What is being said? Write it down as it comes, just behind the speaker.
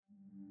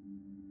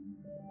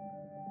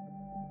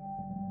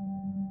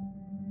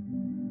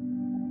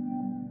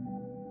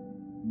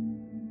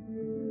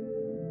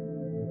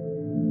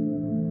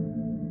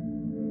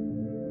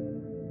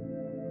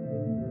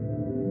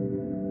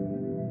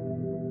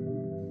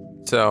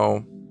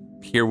So,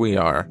 here we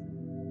are,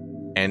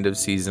 end of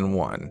season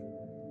 1,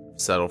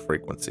 Subtle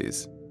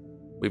Frequencies.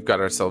 We've got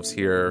ourselves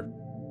here,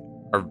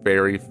 our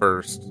very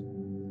first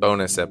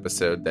bonus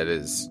episode that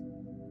is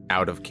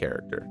out of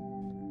character.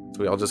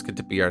 So we all just get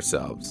to be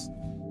ourselves.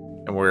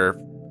 And we're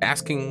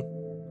asking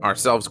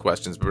ourselves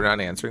questions, but we're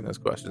not answering those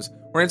questions.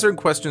 We're answering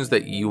questions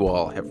that you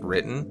all have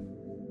written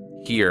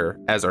here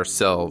as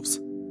ourselves,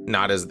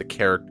 not as the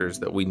characters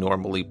that we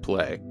normally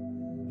play.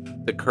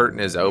 The curtain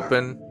is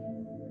open.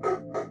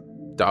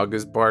 Dog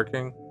is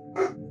barking.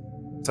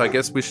 So I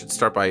guess we should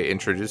start by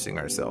introducing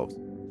ourselves.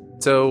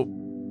 So,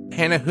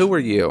 Hannah, who are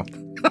you?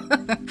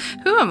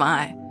 Who am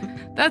I?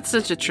 That's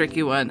such a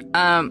tricky one.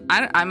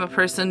 I'm a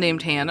person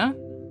named Hannah.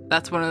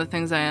 That's one of the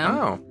things I am.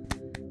 Oh.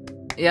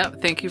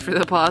 Yep. Thank you for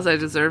the applause. I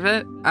deserve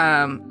it.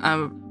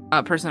 I'm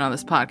a person on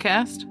this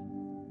podcast.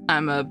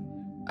 I'm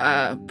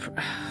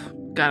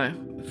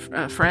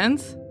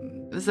friends.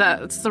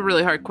 It's a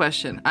really hard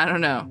question. I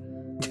don't know.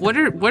 What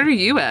are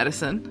you,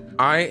 Addison?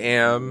 I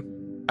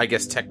am, I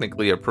guess,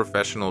 technically a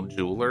professional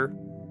jeweler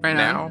Right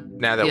now.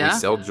 Now that we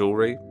sell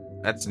jewelry.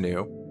 That's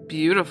new.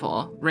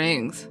 Beautiful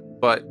rings.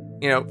 But,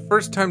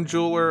 first time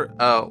jeweler,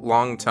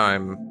 long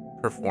time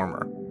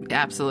performer.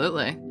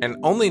 Absolutely. And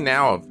only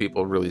now have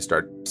people really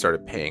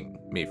started paying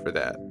me for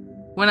that.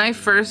 When I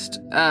first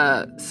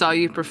saw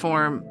you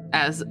perform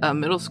as a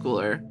middle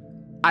schooler,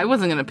 I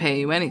wasn't going to pay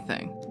you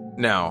anything.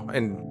 No,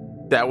 and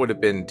that would have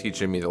been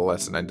teaching me the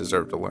lesson I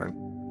deserve to learn.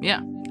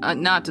 Yeah,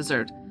 not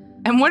deserved.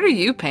 And what are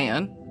you,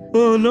 Pan?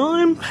 And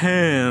I'm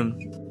Pan.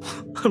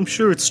 I'm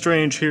sure it's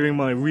strange hearing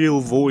my real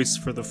voice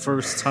for the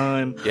first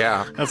time.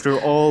 Yeah. After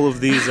all of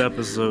these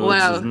episodes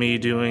Wow. of me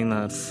doing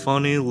that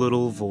funny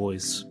little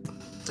voice.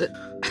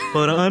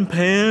 But I'm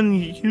Pan,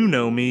 you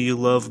know me, you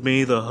love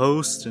me, the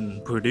host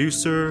and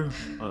producer,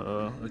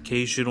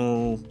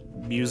 occasional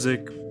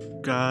music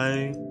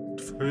guy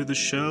for the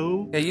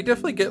show. Yeah, you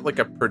definitely get like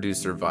a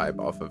producer vibe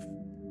off of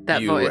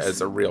That you voice. as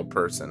a real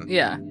person.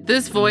 Yeah,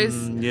 this voice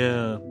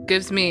Yeah.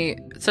 gives me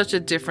such a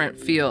different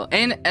feel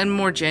and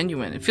more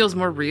genuine. It feels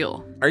more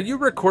real. Are you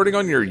recording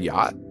on your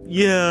yacht?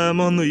 Yeah, I'm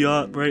on the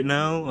yacht right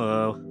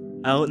now,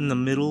 out in the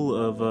middle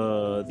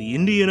of the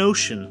Indian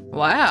Ocean.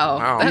 Wow.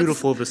 Wow. That's-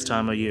 Beautiful this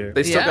time of year.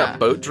 They still Yeah. got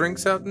boat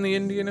drinks out in the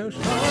Indian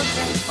Ocean?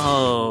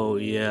 Oh,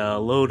 yeah,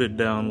 loaded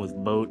down with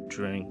boat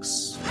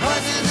drinks.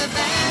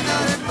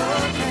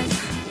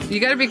 You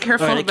got to be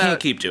careful Alright, I about. can't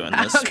keep doing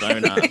this. We're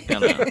not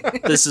gonna.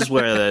 This is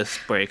where this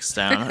breaks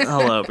down.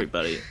 Hello,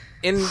 everybody.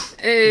 In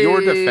Hey.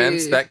 your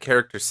defense, that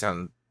character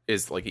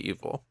is like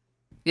evil.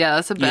 Yeah,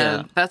 that's a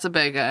bad. Yeah. That's a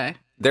bad guy.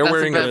 They're That's a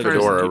wearing a bad person.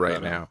 fedora Keep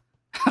right that now.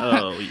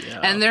 Oh, yeah.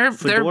 And they're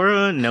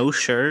Fedora, no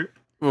shirt.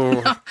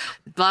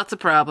 lots of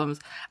problems.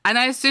 And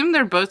I assume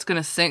their boat's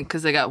gonna sink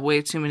because they got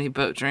way too many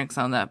boat drinks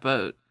on that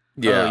boat.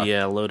 Yeah. Oh,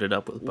 yeah, loaded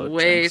up with boat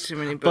Way drinks. too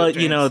many boat But,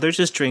 drinks. they're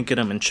just drinking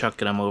them and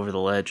chucking them over the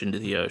ledge into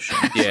the ocean.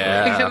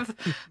 Yeah.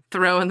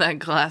 Throwing that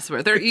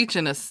glassware. They're each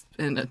in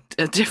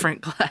a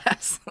different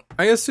glass.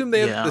 I assume they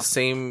have Yeah. the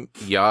same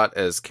yacht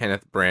as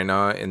Kenneth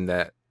Branagh in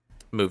that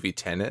movie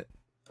Tenet.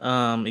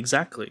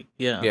 Exactly.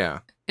 Yeah. Yeah.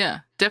 Yeah,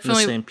 And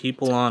definitely. the same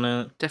people on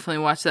it.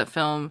 Definitely watch that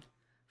film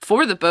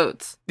for the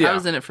boats. Yeah. I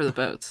was in it for the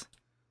boats.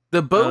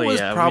 The boat Oh, was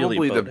yeah, probably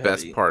really the boat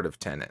best heavy. part of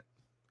Tenet.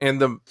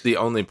 And the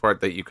only part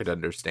that you could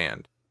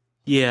understand.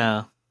 Yeah.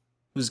 It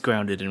was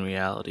grounded in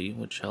reality,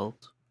 which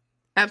helped.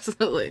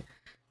 Absolutely.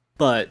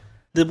 But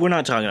we're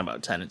not talking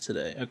about Tenet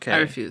today, okay? I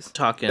refuse.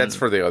 Talking That's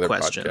for the other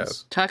questions.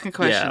 podcast. Talking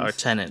questions. Yeah, our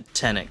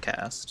Tenet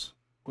cast,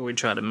 where we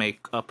try to make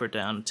up or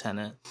down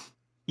Tenet.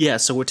 Yeah,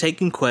 so we're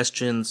taking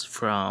questions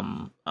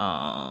from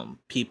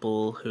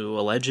people who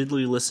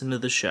allegedly listen to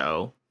the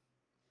show.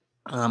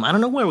 I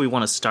don't know where we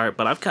want to start,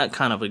 but I've got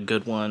kind of a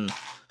good one.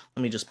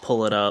 Let me just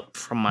pull it up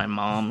from my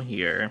mom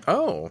here.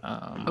 Oh.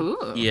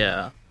 Ooh.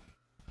 Yeah.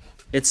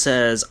 It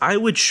says, I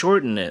would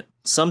shorten it.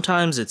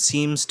 Sometimes it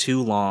seems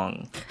too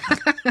long.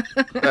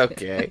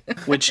 Okay.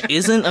 Which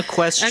isn't a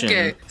question.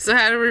 Okay, so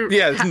how do we...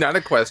 Yeah, it's not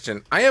a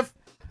question. I have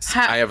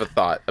a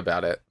thought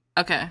about it.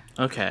 Okay.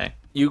 Okay.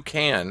 You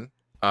can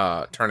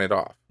turn it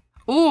off.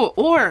 Ooh,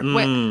 or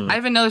wait, Mm. I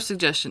have another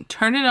suggestion.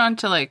 Turn it on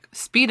to like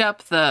speed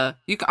up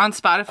you can, on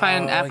Spotify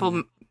and Oh,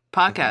 Apple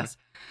Podcasts.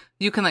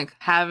 You can like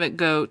have it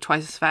go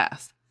twice as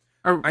fast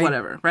or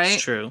whatever, right?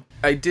 It's true.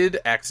 I did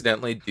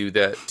accidentally do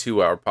that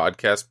to our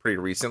podcast pretty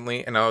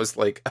recently, and I was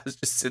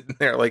just sitting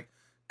there like,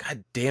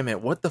 God damn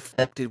it, what the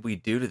fuck did we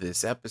do to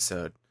this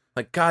episode?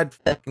 Like, God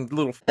fucking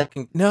little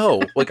fucking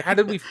no. Like, how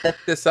did we fuck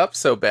this up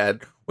so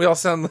bad? We all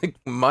sound like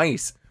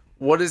mice.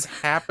 What is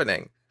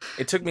happening?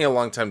 It took me a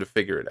long time to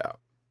figure it out.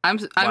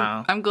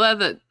 Wow. I'm glad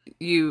that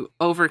you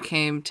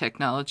overcame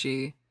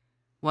technology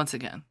once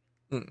again.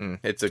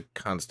 It's a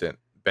constant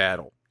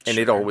battle, and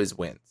it Sure. always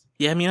wins.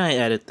 Yeah, I mean, I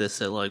edit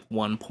this at like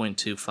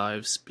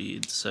 1.25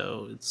 speed,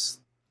 so it's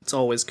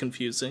always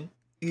confusing.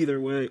 Either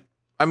way.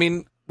 I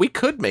mean, we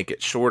could make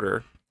it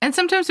shorter. And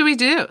sometimes we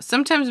do.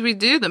 Sometimes we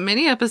do. The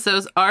mini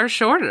episodes are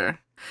shorter.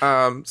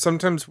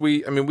 Sometimes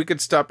we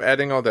could stop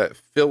adding all that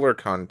filler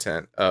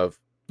content of,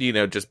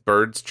 just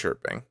birds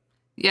chirping.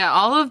 Yeah,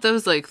 all of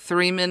those like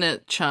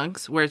 3-minute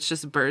chunks where it's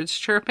just birds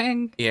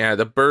chirping. Yeah,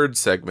 the bird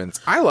segments.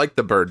 I like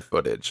the bird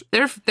footage.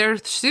 They're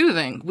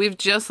soothing. We've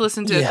just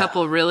listened to a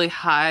couple really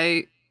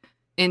high,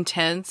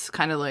 intense,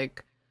 kind of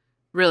like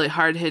really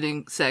hard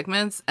hitting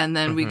segments, and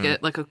then we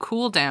get like a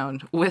cool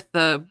down with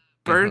the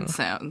bird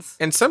sounds.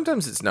 And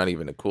sometimes it's not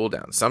even a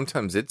cooldown.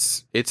 Sometimes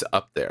it's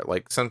up there.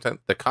 Like sometimes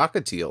the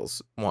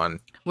cockatiels one.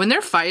 When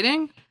they're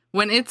fighting,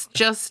 when it's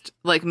just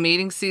like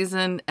mating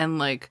season and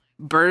like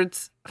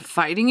birds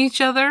fighting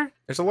each other.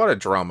 There's a lot of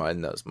drama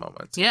in those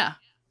moments. Yeah.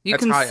 You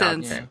That's can high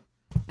sense octane.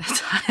 it's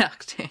high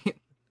octane.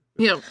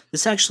 Yep.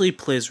 This actually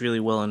plays really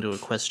well into a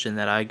question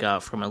that I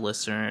got from a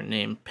listener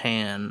named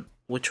Pan,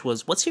 which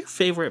was, what's your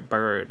favorite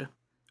bird?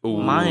 Ooh.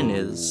 Mine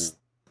is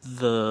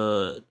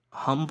the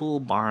humble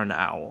barn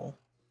owl.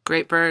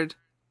 Great bird.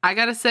 I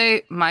gotta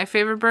say, my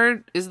favorite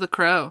bird is the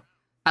crow.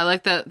 I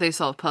like that they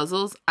solve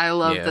puzzles. I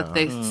love that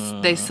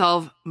they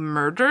solve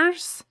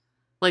murders.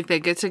 Like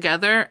they get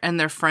together and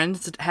their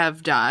friends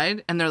have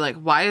died, and they're like,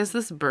 why is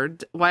this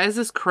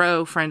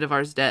crow friend of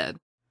ours dead?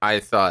 I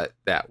thought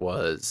that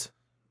was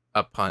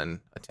a pun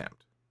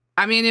attempt.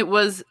 I mean, it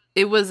was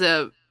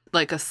a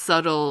like a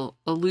subtle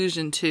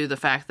allusion to the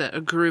fact that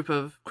a group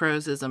of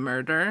crows is a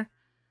murder,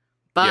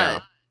 but Yeah.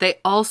 they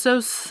also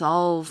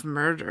solve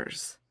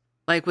murders,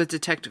 like with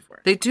detective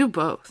work. They do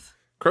both.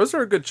 Crows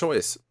are a good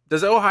choice.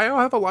 Does Ohio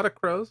have a lot of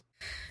crows?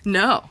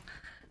 No,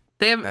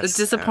 they have That's a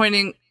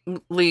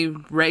disappointingly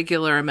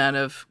regular amount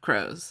of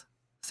crows.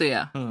 So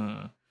yeah,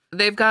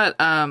 they've got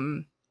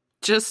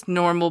just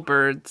normal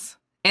birds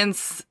and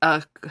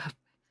a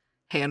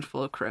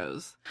handful of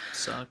crows.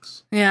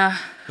 Sucks. Yeah.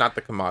 Not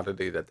the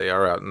commodity that they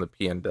are out in the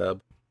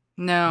PNW.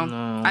 No.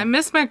 No. I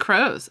miss my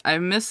crows. I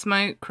miss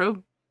my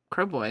crow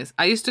boys.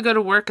 I used to go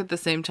to work at the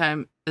same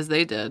time as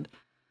they did.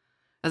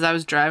 As I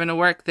was driving to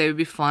work, they would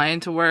be flying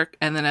to work,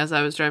 and then as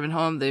I was driving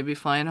home, they'd be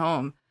flying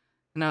home.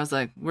 And I was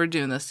like, we're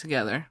doing this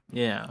together.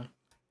 Yeah.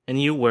 And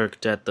you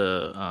worked at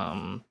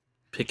the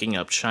picking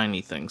up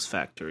shiny things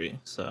factory,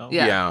 so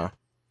Yeah.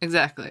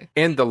 Exactly.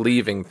 And the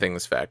leaving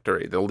things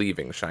factory, the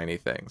leaving shiny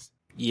things.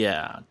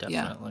 yeah,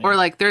 definitely. Yeah. Or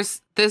like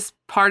there's this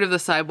part of the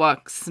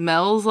sidewalk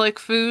smells like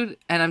food,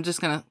 and I'm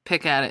just gonna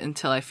pick at it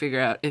until I figure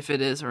out if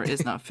it is or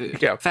is not food.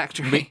 Yeah.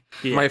 Factory.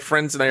 Yeah. My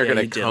friends and I are Yeah,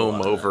 going you to did a lot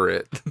comb of over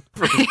it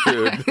for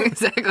food.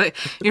 Exactly.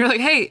 You're like,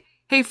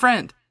 hey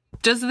friend,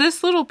 does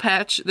this little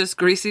patch, this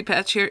greasy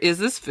patch here, is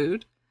this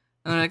food?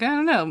 And they're like, I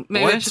don't know.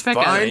 Maybe I Let's should pick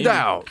at find it.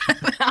 out.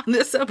 On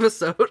this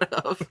episode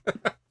of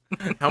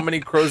How many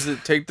crows does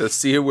it take to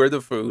see where the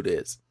food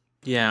is?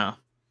 Yeah.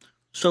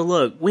 So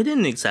look, we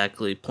didn't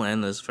exactly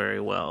plan this very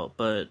well,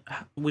 but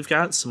we've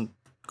got some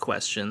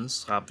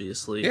questions,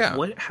 obviously. Yeah.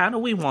 How do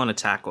we want to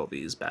tackle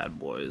these bad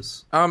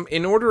boys?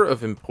 In order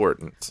of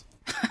importance.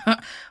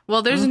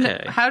 well, there's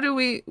Okay. how do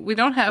we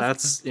don't have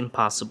That's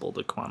impossible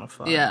to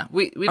quantify. yeah,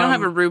 we don't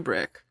have a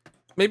rubric.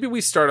 Maybe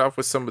we start off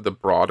with some of the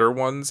broader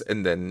ones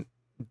and then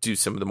do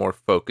some of the more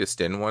focused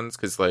in ones.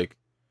 Because, like,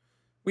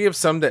 we have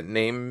some that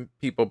name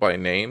people by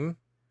name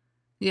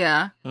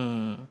Yeah.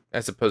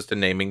 as opposed to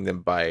naming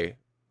them by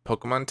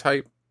Pokemon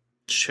type.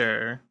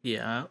 Sure.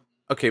 Yeah.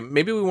 Okay,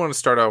 maybe we want to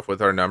start off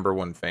with our number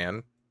one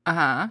fan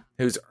Uh-huh.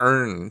 who's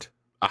earned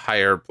a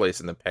higher place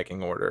in the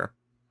pecking order.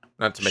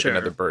 Not to make Sure.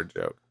 another bird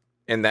joke.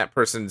 And that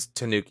person's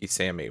Tanuki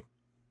Sammy.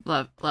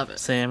 Love it.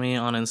 Sammy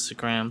on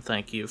Instagram,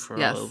 thank you for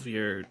Yes. all of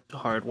your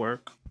hard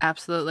work.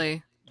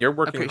 Absolutely. You're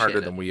working Appreciate harder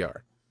it. than we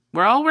are.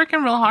 We're all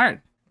working real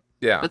hard.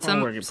 Yeah, But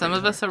I'm working some pretty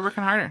of us are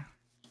working harder.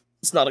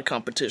 It's not a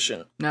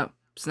competition. No,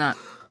 it's not.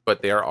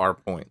 but there are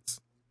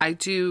points. I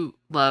do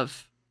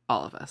love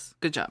all of us.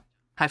 Good job.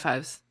 High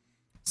fives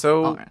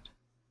So all around.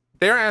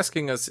 they're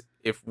asking us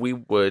if we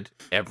would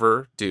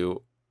ever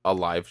do a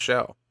live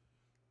show.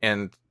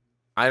 And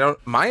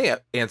my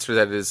answer to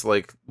that is,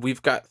 like,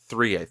 we've got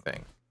 3, I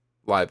think,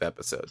 live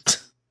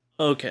episodes.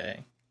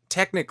 Okay.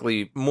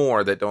 Technically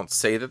more that don't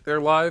say that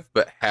they're live,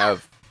 but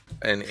have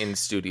an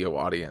in-studio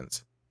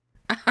audience.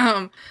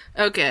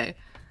 Okay.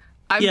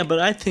 Yeah, but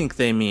I think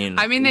they mean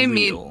I mean they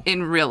real. mean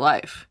in real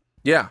life.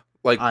 Yeah,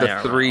 like the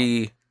IRL.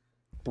 3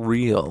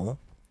 real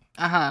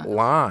Uh-huh.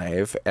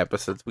 live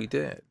episodes we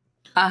did.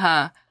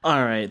 Uh-huh.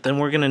 All right, then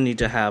we're gonna need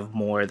to have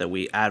more that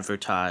we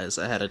advertise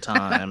ahead of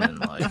time and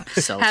like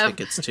sell Have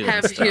tickets to. and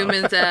have stuff.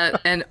 humans at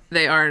and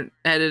they aren't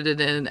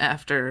edited in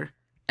after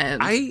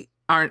and I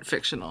aren't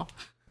fictional.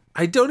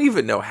 don't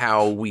even know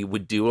how we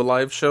would do a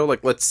live show.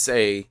 Like, let's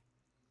say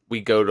we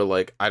go to,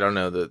 like, I don't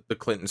know, the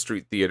Clinton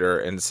Street Theater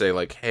and say,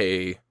 like,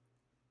 hey,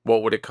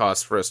 what would it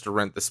cost for us to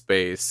rent the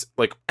space?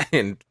 Like,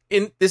 and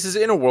this is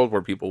in a world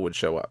where people would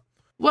show up.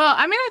 Well,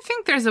 I mean, I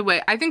think there's a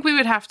way. I think we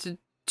would have to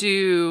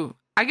do,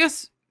 I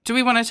guess, do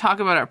we want to talk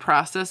about our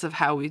process of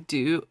how we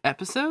do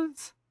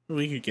episodes?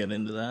 We could get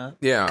into that.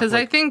 Yeah. Because I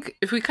like, think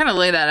if we kind of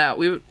lay that out,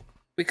 we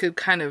could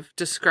kind of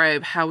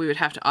describe how we would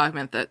have to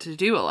augment that to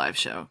do a live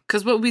show.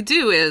 Because what we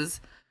do is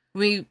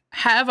we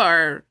have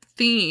our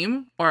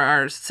theme or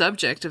our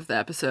subject of the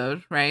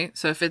episode, right?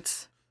 So if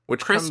it's,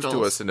 which comes to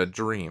crystals. us in a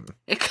dream.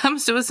 it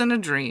comes to us in a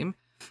dream,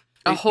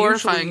 a It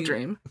horrifying usually-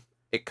 dream.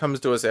 it comes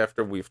to us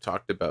after we've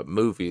talked about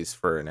movies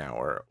for an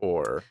hour,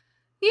 or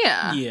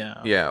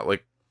yeah,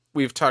 like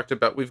we've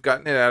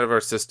gotten it out of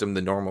our system,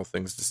 the normal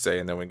things to say,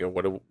 and then we go,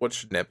 what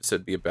should an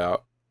episode be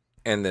about?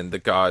 And then the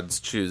gods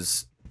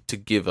choose to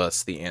give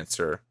us the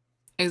answer.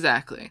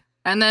 Exactly.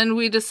 And then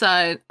we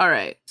decide, all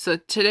right, so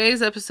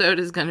today's episode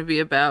is going to be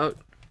about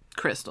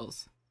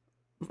crystals.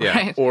 Yeah.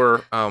 Right?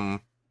 Or,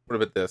 what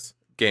about this?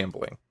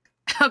 Gambling.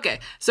 Okay.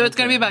 So it's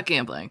going to be about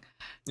gambling.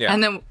 Yeah.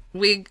 And then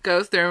we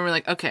go through and we're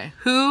like, okay,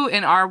 who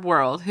in our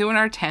world, who in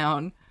our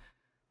town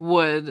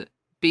would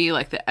be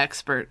like the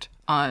expert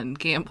on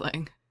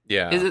gambling?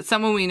 Yeah. Is it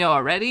someone we know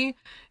already?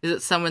 Is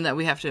it someone that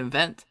we have to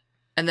invent?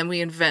 And then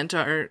we invent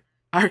our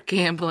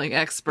gambling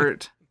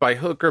expert. By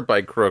hook or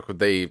by crook,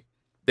 they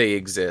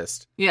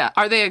exist. Yeah.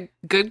 Are they a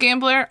good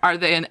gambler? Are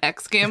they an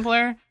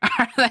ex-gambler?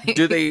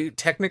 Do they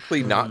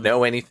technically not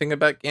know anything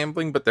about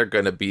gambling, but they're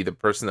going to be the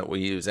person that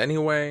we use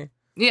anyway?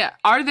 Yeah.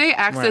 Are they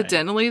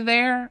accidentally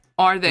there?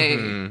 Are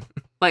they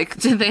like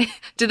did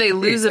they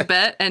lose a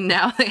bet and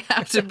now they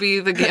have to be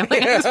the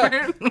gambling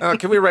expert?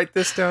 Can we write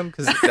this down?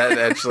 Because that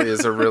actually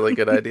is a really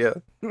good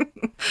idea.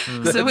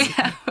 So we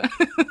have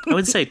I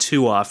would say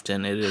too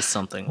often it is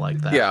something like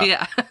that.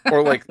 yeah.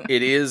 Or like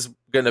it is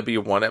going to be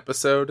one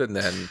episode and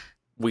then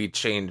we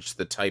change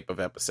the type of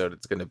episode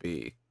it's going to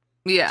be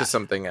to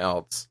something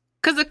else.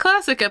 Because the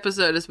classic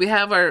episode is we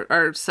have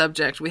our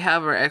subject, we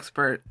have our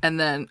expert, and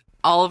then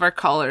all of our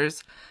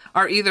callers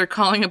are either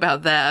calling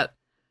about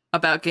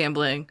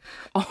gambling,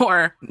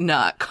 or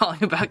not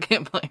calling about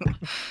gambling.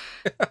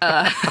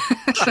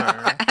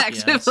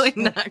 Actively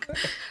not.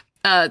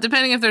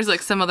 Depending if there's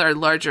like some other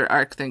larger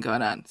arc thing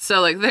going on.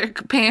 So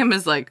like Pam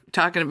is like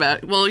talking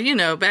about, well,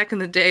 back in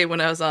the day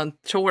when I was on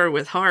tour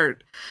with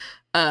Hart,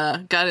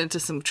 got into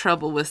some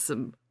trouble with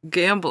some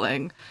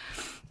gambling.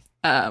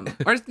 I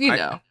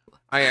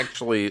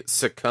actually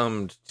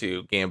succumbed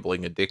to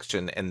gambling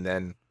addiction and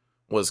then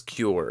was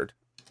cured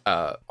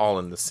all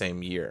in the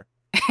same year.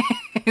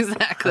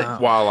 Exactly.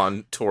 While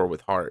on tour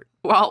with Hart.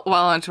 While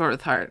on tour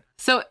with Hart.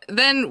 So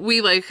then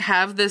we like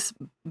have this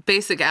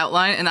basic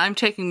outline and I'm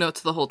taking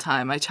notes the whole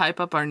time. I type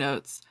up our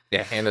notes.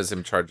 Yeah, Hannah's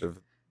in charge of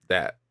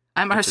that.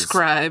 I'm our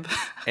scribe.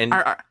 And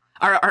our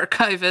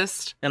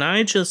archivist. And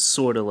I just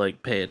sort of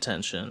like pay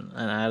attention.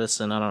 And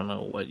Addison, I don't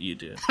know what you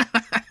do.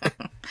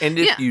 And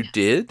if you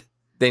did,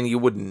 then you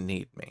wouldn't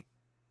need me.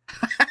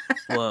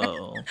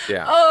 Whoa.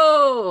 Yeah.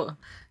 Oh.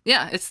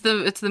 Yeah, it's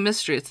the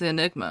mystery, it's the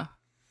enigma.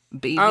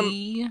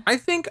 Baby. I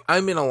think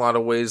I'm in a lot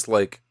of ways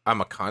like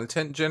I'm a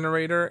content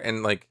generator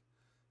and like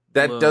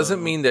that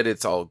doesn't mean that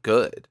it's all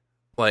good.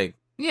 Like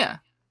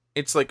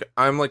it's like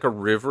I'm like a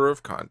river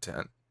of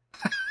content.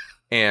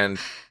 And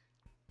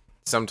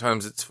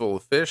sometimes it's full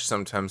of fish,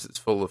 sometimes it's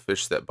full of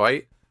fish that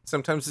bite,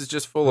 sometimes it's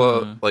just full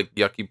of like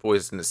yucky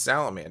poisonous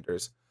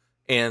salamanders.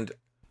 And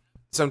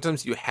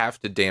sometimes you have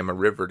to dam a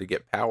river to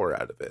get power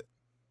out of it.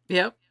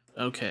 Yep.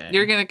 Okay.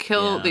 You're going to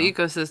kill the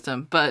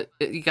ecosystem, but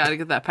you got to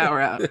get that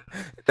power out.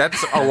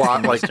 That's a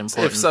lot like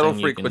if Subtle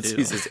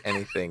Frequencies is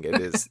anything,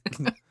 it is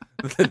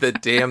the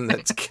dam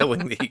that's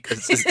killing the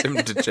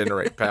ecosystem to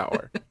generate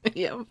power.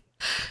 Yep.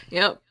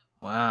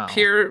 Wow.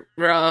 Pure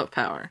raw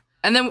power.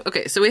 And then,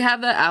 okay, so we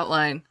have that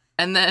outline,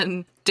 and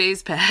then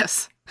days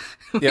pass.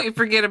 We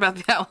forget about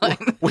the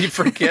outline. We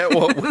forget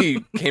what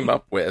we came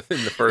up with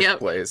in the first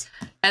place.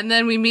 And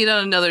then we meet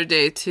on another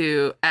day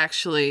to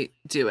actually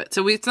do it.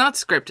 So it's not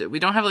scripted. We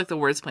don't have like the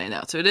words planned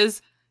out. So it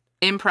is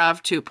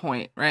improv to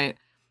point, right?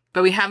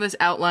 But we have this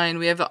outline.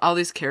 We have all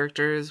these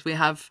characters. We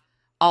have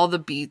all the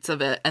beats of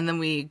it. And then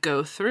we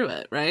go through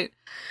it, right?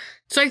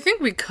 So I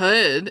think we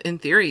could, in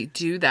theory,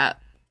 do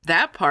that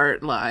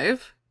part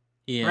live.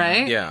 Yeah.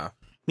 Right? Yeah. I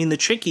mean, the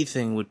tricky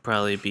thing would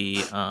probably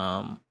be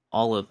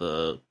all of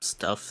the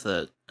stuff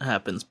that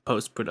happens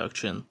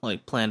post-production,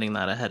 like planning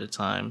that ahead of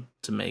time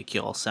to make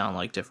y'all sound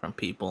like different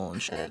people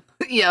and shit.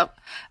 Yep.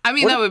 I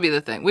mean, that would be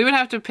the thing. We would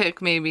have to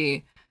pick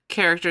maybe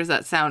characters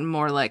that sound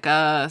more like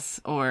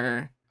us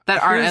or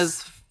that aren't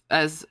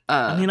as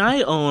I mean,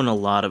 I own a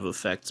lot of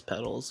effects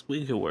pedals.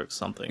 We could work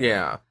something.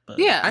 Yeah. Out,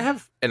 yeah. I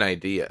have an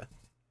idea.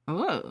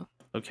 Oh.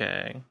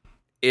 Okay.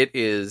 It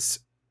is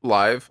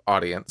live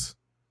audience.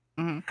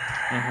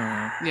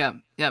 Yeah.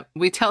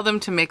 We tell them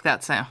to make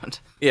that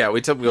sound. Yeah,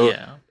 we tell them,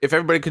 if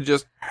everybody could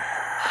just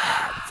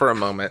for a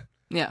moment.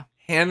 Yeah.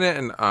 Hannah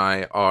and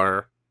I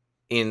are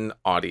in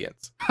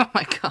audience. Oh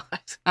my god.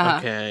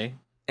 Okay.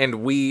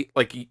 And we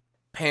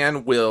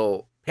Pan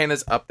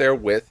is up there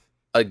with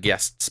a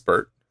guest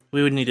spurt.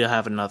 We would need to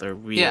have another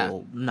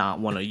real, not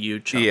one of you.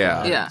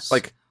 Yeah.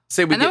 Like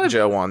say we get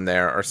Joe on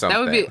there or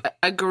something. That would be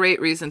a great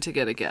reason to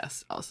get a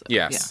guest also.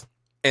 Yes.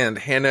 Yeah. And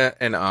Hannah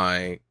and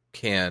I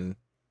can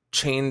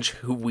change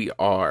who we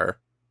are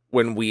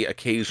when we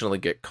occasionally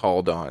get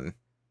called on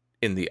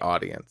in the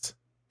audience.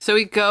 So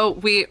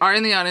we are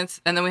in the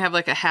audience and then we have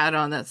like a hat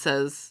on that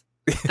says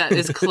that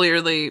is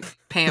clearly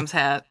Pam's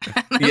hat.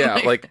 Yeah,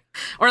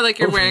 or like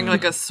you're wearing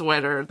like a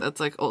sweater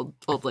that's like old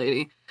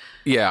lady.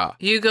 Yeah.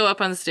 You go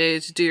up on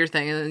stage, do your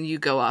thing, and then you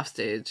go off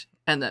stage.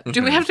 And then,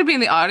 do we have to be in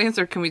the audience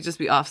or can we just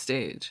be off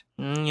stage?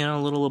 A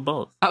little of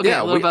both. Okay,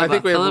 yeah, a little bit I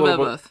think we have a little bit of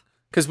both.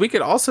 Because we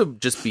could also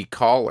just be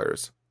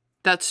callers.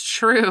 That's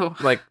true.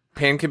 Like,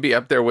 Pan could be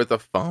up there with a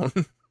phone.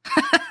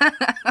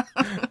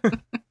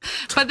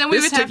 But then we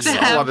would have to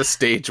have a lot of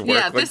stage work.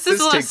 Yeah, this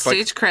is a lot of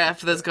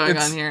stagecraft that's going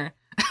on here.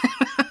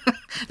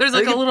 There's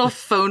like a little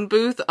phone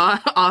booth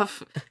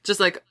off, just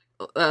like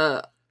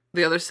the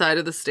other side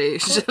of the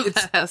stage.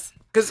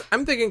 Because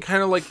I'm thinking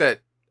kind of like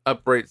that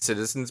Upright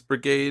Citizens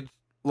Brigade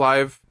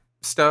live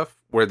stuff,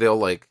 where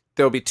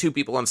there'll be two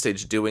people on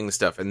stage doing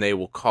stuff, and they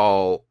will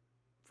call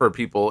for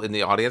people in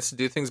the audience to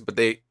do things, but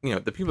the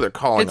people they're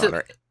calling on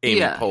are Amy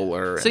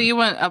Poehler. So you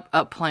want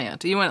a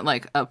plant. You want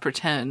like a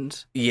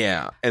pretend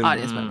and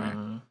audience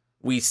member.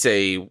 We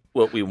say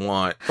what we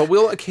want, but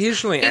we'll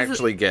occasionally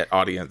actually get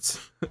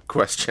audience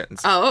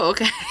questions. Oh,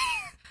 okay.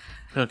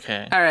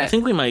 Okay. All right. I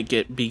think we might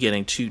be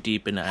getting too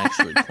deep into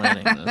actually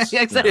planning this.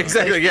 Yeah,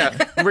 exactly. Yeah.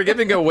 We're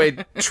giving away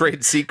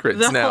trade secrets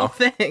the now. whole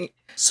thing.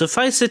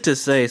 Suffice it to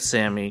say,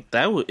 Sammy,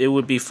 it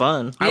would be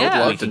fun. I would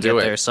love we to can do get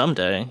it there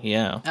someday.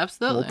 Yeah,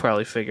 absolutely. We'll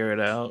probably figure it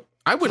out.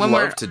 I would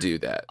love to do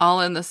that.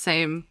 All in the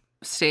same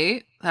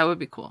state. That would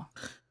be cool.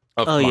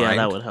 Yeah,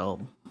 that would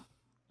help.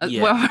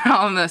 Yeah. When we're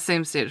all in the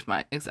same state of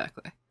mind,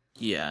 exactly.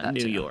 Yeah,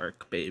 New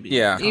York, baby.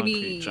 Yeah,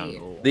 Concrete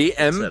jungle, the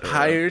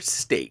Empire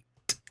State.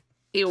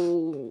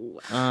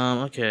 Ew.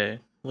 Okay.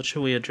 What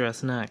should we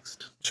address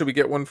next? Should we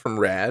get one from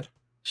Rad?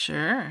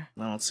 Sure.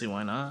 I don't see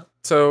why not.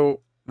 So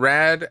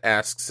Rad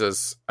asks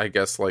us, I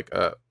guess, like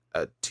a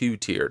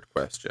two-tiered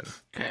question.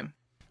 Okay.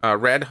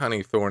 Rad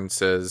Honeythorn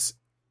says,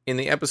 in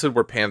the episode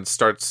where Pan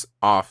starts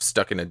off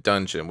stuck in a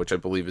dungeon, which I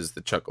believe is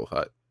the Chuckle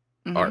Hut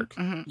arc,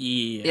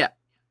 Yeah.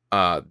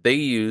 they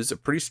use a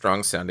pretty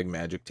strong-sounding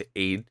magic to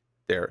aid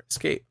their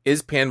escape.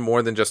 Is Pan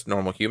more than just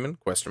normal human? ?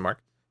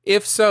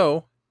 If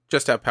so,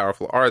 just how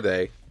powerful are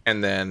they?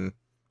 And then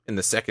in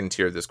the second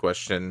tier of this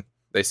question,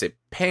 they say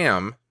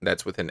Pam,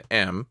 that's with an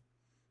M,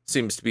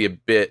 seems to be a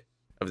bit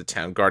of the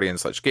town guardian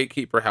 /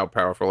 gatekeeper. How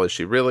powerful is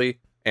she really?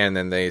 And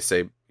then they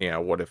say,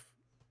 what if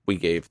we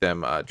gave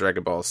them a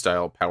Dragon Ball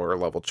style power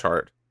level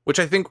chart, which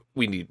I think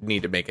we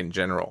need to make in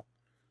general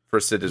for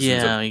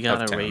citizens. Yeah, you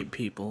gotta rate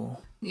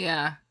people.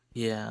 Yeah.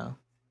 Yeah.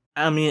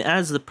 I mean,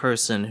 as the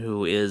person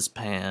who is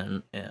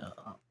Pan,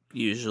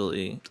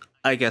 usually,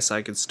 I guess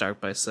I could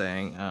start by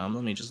saying,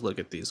 let me just look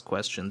at these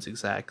questions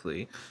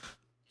exactly.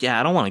 Yeah,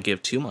 I don't want to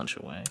give too much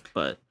away,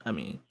 but I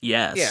mean,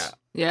 yes.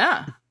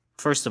 Yeah.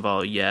 First of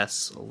all,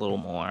 yes, a little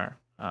more.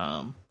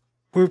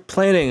 We're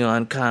planning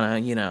on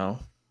kind of,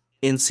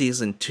 in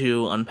season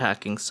 2,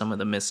 unpacking some of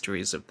the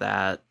mysteries of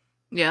that.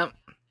 Yep.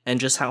 And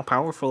just how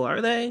powerful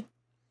are they?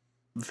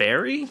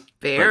 Very.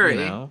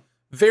 Very.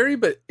 Very,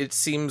 but it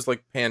seems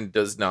like Pan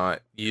does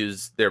not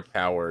use their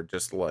power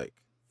just like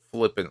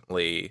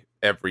flippantly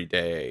every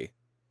day.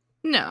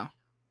 No.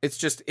 It's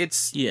just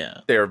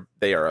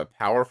they are a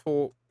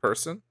powerful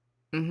person.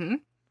 Mm-hmm.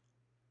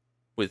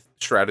 With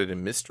shrouded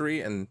in mystery,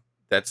 and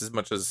that's as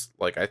much as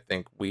like I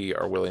think we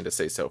are willing to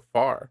say so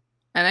far.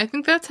 And I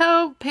think that's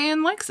how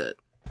Pan likes it.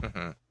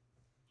 Mm-hmm.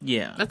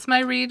 Yeah. That's my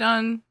read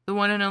on the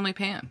one and only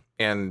Pan.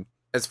 And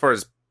as far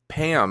as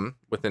Pam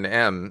with an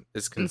M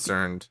is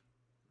concerned,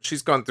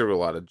 she's gone through a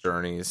lot of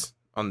journeys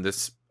on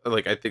this.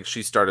 Like, I think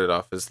she started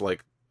off as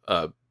like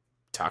a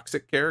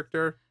toxic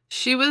character.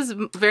 She was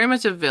very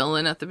much a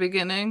villain at the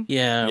beginning.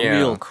 Yeah.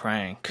 Real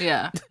crank.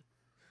 Yeah.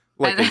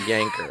 Like a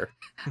yanker.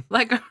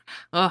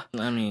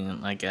 I mean,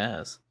 I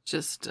guess.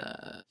 Just,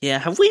 Yeah,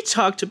 have we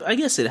talked about... I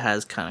guess it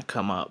has kind of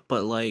come up,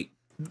 but, like,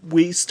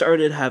 we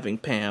started having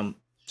Pam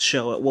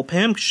show up. Well,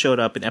 Pam showed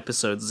up in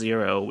episode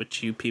 0,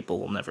 which you people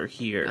will never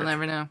hear. I'll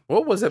never know.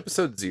 What was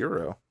episode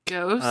 0?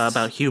 Ghosts?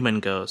 About human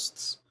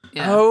ghosts.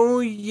 Yeah. Oh,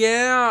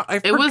 yeah. I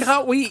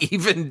forgot we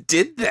even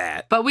did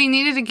that. But we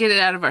needed to get it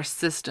out of our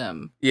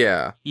system.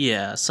 Yeah.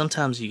 Yeah,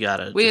 sometimes you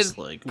gotta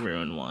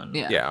ruin one.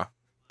 Yeah.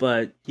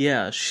 But,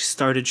 yeah, she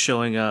started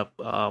showing up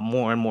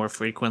more and more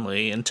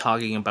frequently and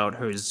talking about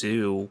her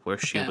zoo where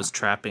she was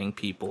trapping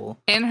people.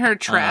 And her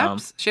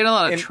traps. She had a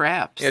lot of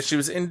traps. Yeah, she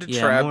was into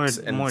traps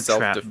and more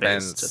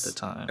self-defense trap-based at the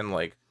time. And,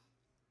 like...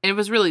 It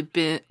was really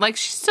like,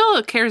 she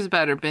still cares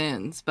about her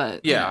bins,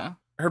 but, yeah.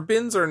 Her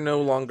bins are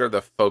no longer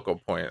the focal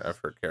point of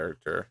her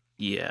character.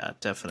 Yeah,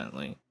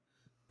 definitely.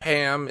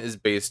 Pam is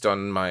based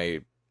on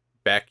my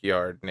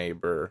backyard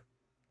neighbor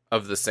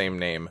of the same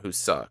name who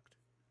sucked.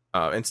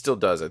 And still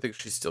does. I think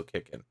she's still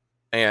kicking.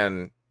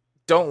 And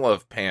don't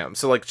love Pam.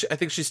 So, like, I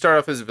think she started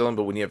off as a villain,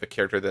 but when you have a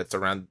character that's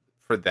around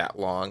for that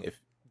long, if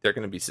they're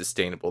going to be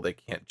sustainable, they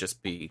can't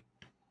just be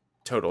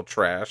total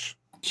trash.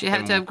 She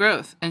had to have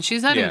growth. And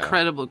she's had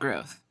incredible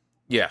growth.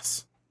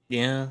 Yes.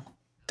 Yeah.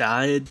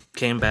 Died,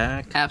 came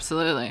back.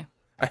 Absolutely.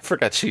 I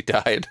forgot she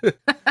died.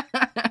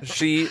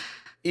 She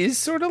is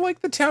sort of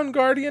like the town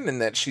guardian in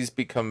that she's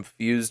become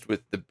fused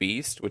with the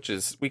beast, which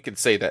is, we could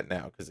say that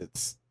now because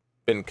it's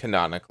been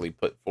canonically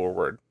put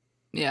forward.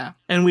 Yeah.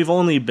 And we've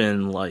only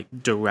been like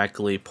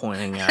directly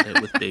pointing at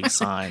it with big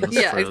signs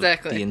for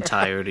the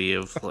entirety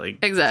of like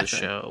the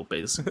show,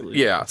 basically.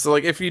 Yeah. So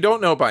like if you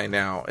don't know by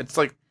now, it's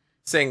like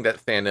saying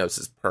that Thanos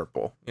is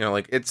purple. You know,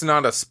 like, it's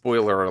not a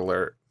spoiler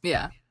alert.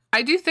 Yeah.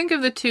 I do think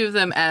of the two of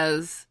them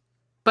as,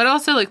 but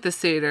also like the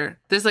satyr.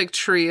 There's like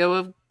trio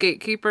of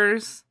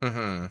gatekeepers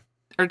or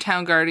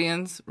town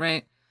guardians,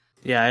 right?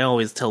 Yeah, I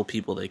always tell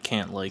people they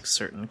can't like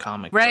certain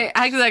comic right.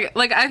 books.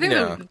 Like I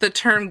think the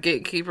term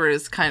gatekeeper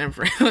is kind of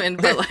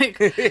ruined, but like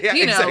Yeah,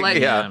 you know, exactly,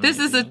 like yeah. this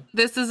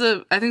is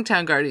a I think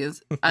town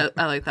guardians. I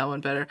like that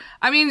one better.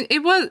 I mean,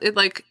 it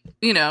like,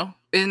 you know,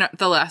 in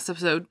the last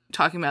episode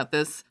talking about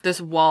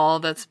this wall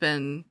that's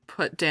been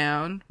put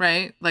down,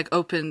 right? Like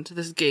opened,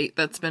 this gate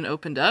that's been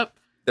opened up.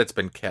 That's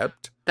been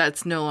kept.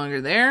 That's no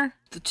longer there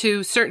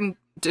to certain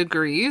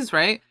degrees,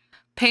 right?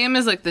 Pam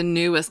is like the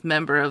newest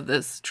member of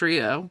this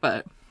trio,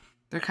 but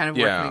they're kind of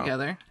working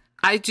together.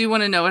 I do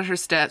want to know what her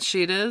stat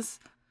sheet is.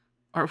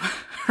 Or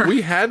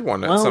we had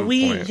one at some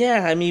point.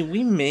 Yeah, I mean,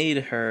 we made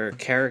her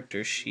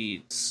character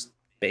sheets,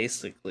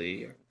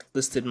 basically.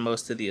 Listed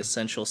most of the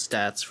essential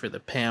stats for the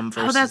Pam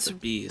versus the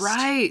Beast.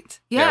 Right.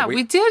 Yeah,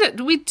 we did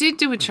it. We did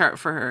do a chart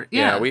for her.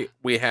 Yeah,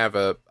 we have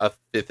a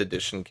 5th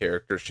edition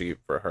character sheet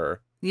for her.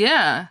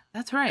 Yeah,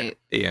 that's right.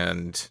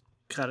 And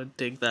gotta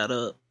dig that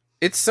up.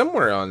 It's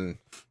somewhere on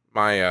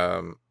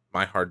my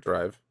my hard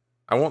drive.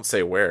 I won't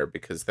say where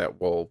because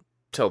that will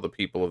tell the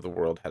people of the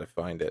world how to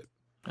find it.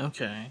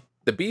 Okay.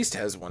 The Beast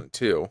has one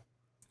too.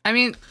 I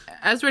mean,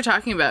 as we're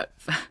talking about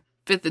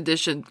 5th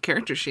edition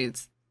character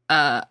sheets,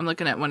 I'm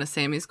looking at one of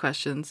Sammy's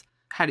questions.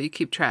 How do you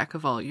keep track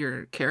of all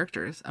your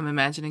characters? I'm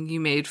imagining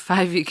you made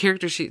 5e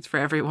character sheets for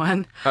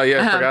everyone. Oh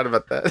yeah, I forgot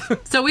about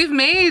that. So we've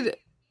made,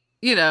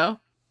 you know,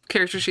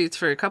 character sheets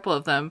for a couple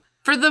of them.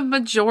 For the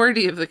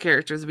majority of the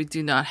characters, we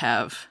do not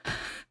have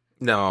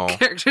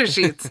character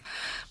sheets.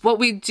 What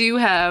we do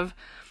have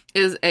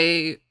is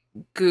a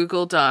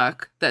Google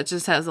Doc that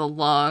just has a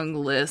long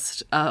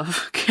list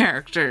of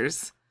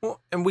characters.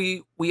 Well, and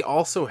we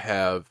also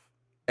have,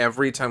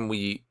 every time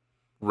we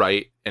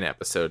write an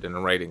episode in a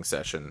writing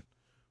session,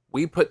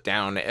 we put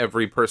down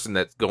every person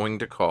that's going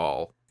to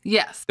call.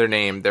 Yes. Their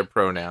name, their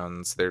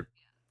pronouns, their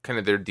kind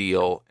of their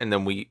deal. And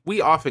then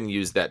we often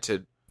use that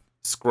to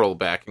scroll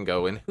back and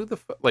go, and who the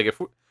like,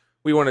 if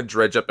we want to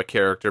dredge up a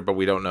character, but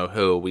we don't know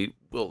who, we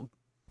will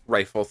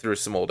rifle through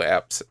some old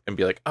apps and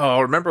be like,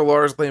 oh, remember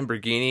Lars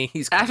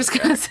Lamborghini? I was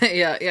going to say,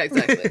 yeah,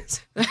 exactly.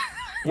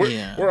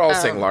 we're all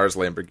saying Lars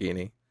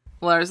Lamborghini.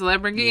 Lars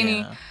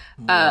Lamborghini. Yeah,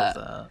 love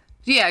that.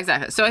 Yeah,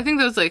 exactly. So I think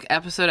those like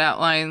episode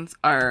outlines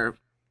are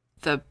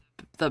the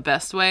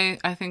best way,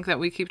 I think, that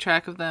we keep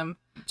track of them.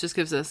 It just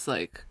gives us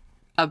like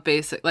a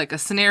basic, like a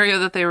scenario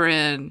that they were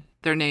in,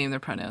 their name, their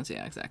pronouns.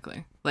 Yeah,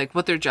 exactly. Like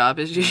what their job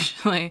is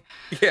usually.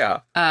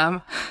 Yeah.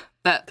 And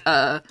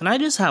I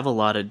just have a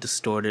lot of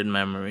distorted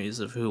memories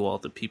of who all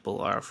the people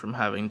are from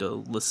having to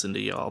listen to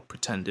y'all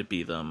pretend to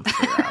be them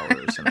for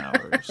hours and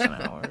hours and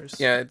hours.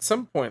 Yeah, at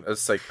some point a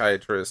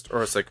psychiatrist,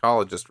 or a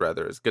psychologist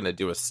rather, is going to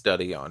do a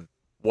study on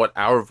what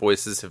our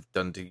voices have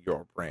done to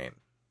your brain.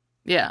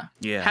 Yeah.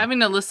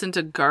 Having to listen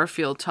to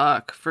Garfield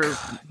talk for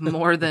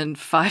more than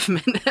 5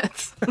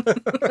 minutes.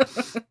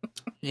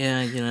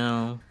 Yeah, you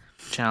know,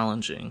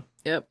 challenging.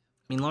 Yep.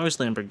 I mean, Lars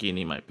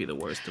Lamborghini might be the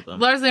worst of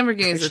them. Lars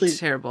Lamborghini is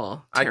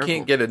terrible. I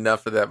can't get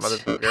enough of that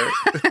motherfucker.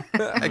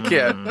 I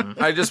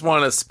can't. I just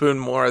want to spoon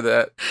more of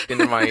that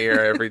into my ear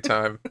every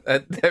time.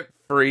 That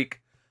freak.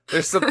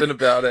 There's something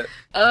about it.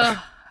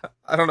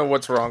 I don't know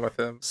what's wrong with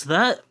him. So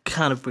that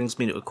kind of brings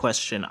me to a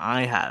question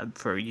I had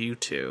for you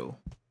two.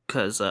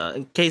 Because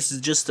in case,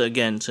 just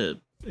again,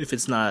 if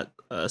it's not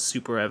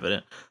super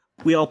evident,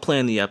 we all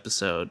plan the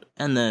episode,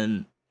 and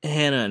then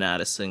Hannah and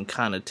Addison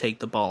kind of take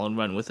the ball and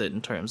run with it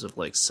in terms of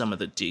like some of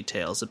the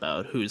details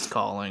about who's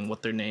calling,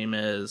 what their name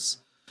is,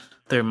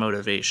 their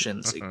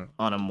motivations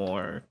on a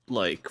more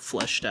like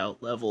fleshed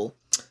out level.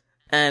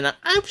 And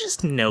I've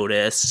just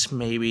noticed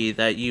maybe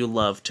that you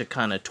love to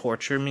kind of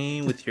torture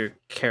me with your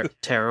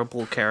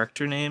terrible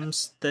character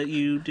names that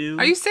you do.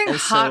 Are you saying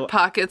Hot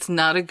Pocket's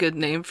not a good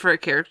name for a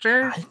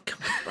character?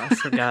 I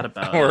forgot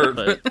about or it.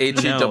 But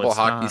AG double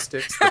hockey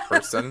sticks, the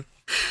person.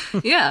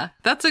 Yeah,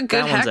 that's a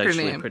good hacker one's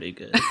actually name. Pretty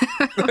good.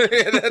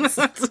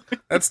 Yeah,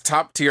 that's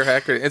top tier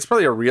hacker. It's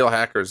probably a real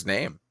hacker's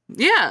name.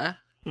 Yeah.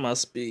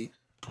 Must be.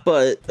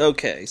 But,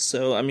 okay,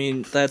 so, I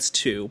mean, that's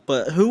two.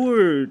 But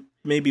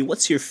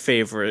what's your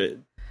favorite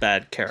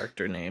bad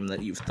character name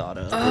that you've thought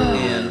of?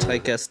 And I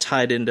guess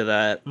tied into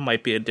that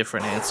might be a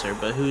different answer,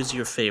 but who's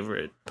your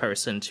favorite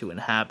person to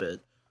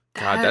inhabit?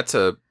 God, that's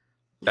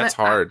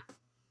hard.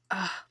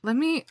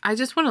 I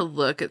just want to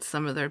look at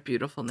some of their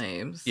beautiful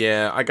names.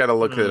 Yeah, I gotta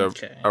look at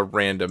a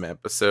random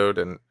episode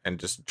and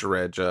just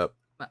dredge up.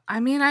 I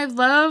mean,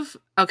 Patch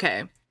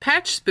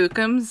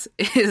Spookums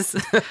is...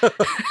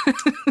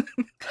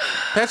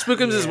 Patch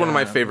Spookums is one of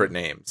my favorite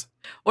names.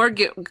 Or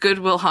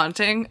Goodwill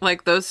Haunting,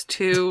 like those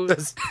two.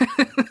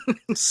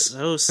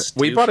 So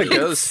stupid. We Bought a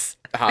Ghost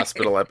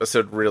Hospital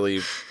episode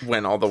really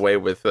went all the way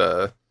with...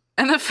 And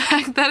the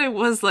fact that it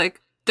was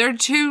like, they're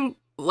two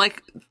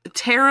like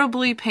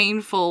terribly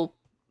painful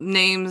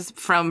names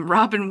from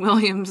Robin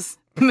Williams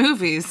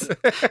movies,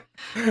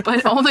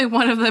 but only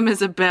one of them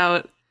is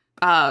about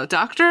a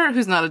doctor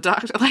who's not a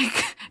doctor.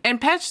 Like, And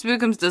Patch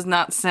Spookums does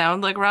not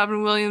sound like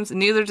Robin Williams.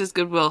 Neither does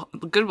Goodwill.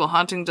 Goodwill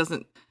Hunting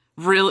doesn't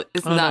really.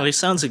 It's not. No, he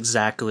sounds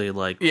exactly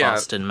like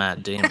Boston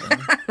Matt Damon.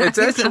 It's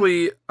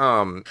actually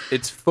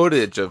it's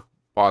footage of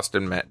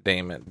Boston Matt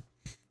Damon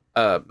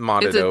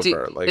modded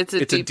over. It's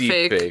a deep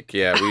fake.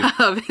 Yeah,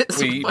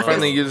 we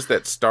finally used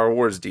that Star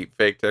Wars deep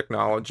fake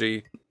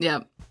technology.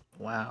 Yep.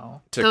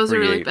 Wow. Those are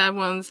really bad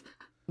ones.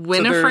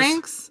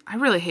 Winifranks? I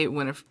really hate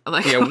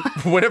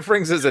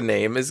Winifranks as a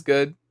name is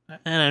good.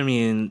 And I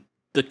mean,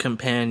 the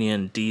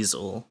companion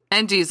Diesel.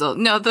 And Diesel.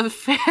 No, the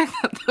fact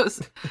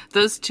that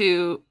those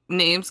two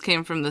names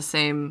came from the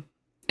same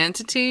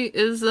entity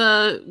is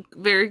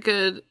very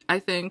good, I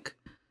think.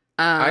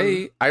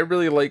 I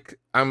really like.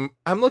 I'm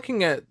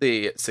looking at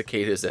the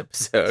cicadas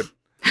episode,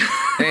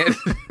 and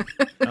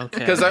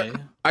because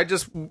I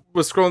just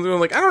was scrolling through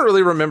and like I don't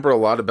really remember a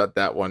lot about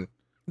that one.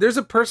 There's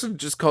a person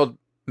just called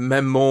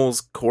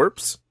Memol's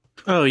Corpse.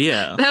 Oh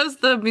yeah, that was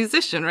the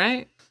musician,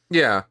 right?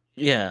 Yeah,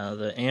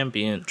 the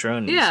ambient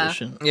drone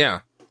musician.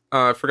 Yeah,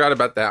 I forgot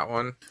about that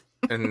one,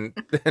 and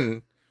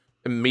then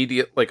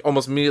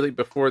almost immediately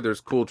before,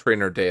 there's Cool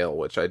Trainer Dale,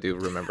 which I do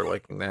remember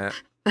liking that.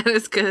 That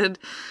is good.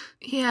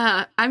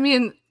 Yeah, I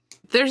mean,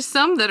 there's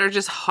some that are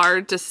just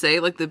hard to say,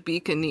 like the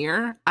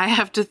Beaconeer. I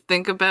have to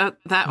think about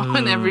that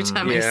one every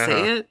time I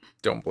say it.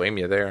 Don't blame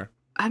you there.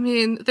 I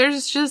mean,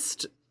 there's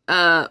just,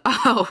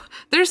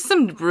 there's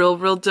some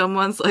real dumb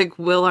ones like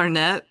Will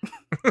Arnett.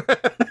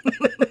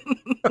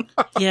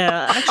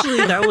 Yeah,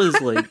 actually, that was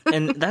like,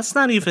 and that's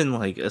not even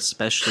like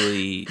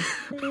especially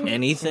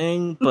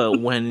anything, but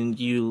when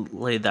you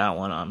laid that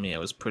one on me, I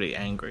was pretty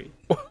angry.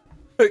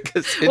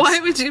 Because why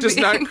would you just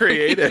be not angry?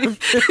 creative?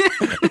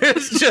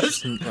 It's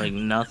just like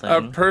nothing.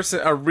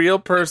 A real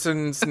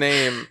person's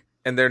name,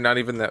 and they're not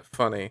even that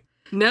funny.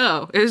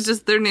 No, it was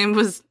just their name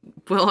was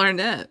Will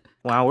Arnett.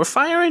 Wow, we're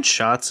firing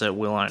shots at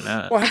Will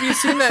Arnett. Well, have you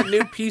seen that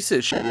new piece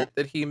of shit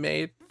that he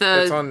made?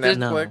 It's on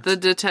Netflix. The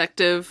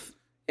detective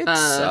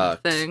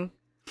sucks. thing.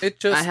 It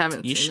just I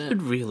haven't. You seen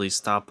should really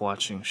stop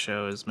watching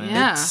shows, man.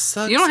 Yeah, it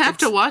sucks. You don't have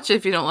to watch it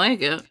if you don't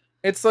like it.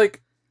 It's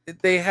like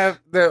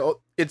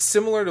it's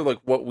similar to like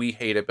what we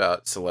hate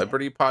about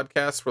celebrity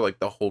podcasts, where like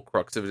the whole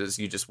crux of it is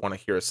you just want to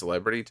hear a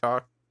celebrity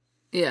talk.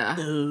 Yeah.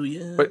 Oh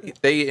yeah.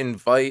 But they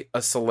invite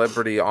a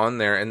celebrity on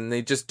there, and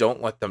they just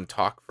don't let them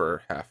talk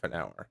for half an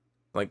hour.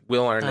 Like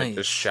Will Arnett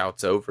just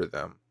shouts over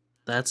them.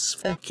 That's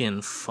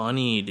fucking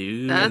funny,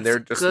 dude. That's and they're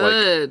just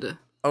good. like,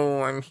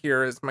 "Oh, I'm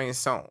here as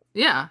myself."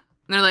 Yeah.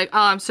 And they're like, "Oh,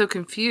 I'm so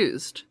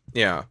confused."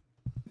 Yeah.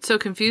 It's so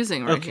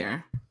confusing right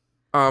here.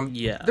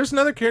 Yeah. There's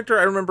another character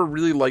I remember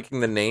really liking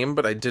the name,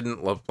 but I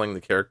didn't love playing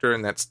the character,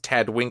 and that's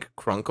Tadwink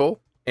Crunkle.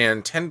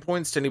 And 10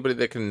 points to anybody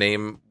that can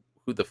name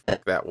who the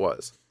fuck that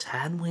was.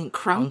 Tadwink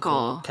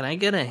Crunkle. Can I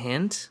get a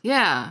hint?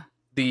 Yeah.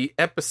 The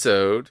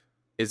episode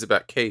is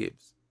about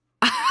caves.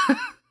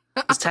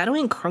 Is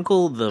Tadwink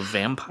Crunkle the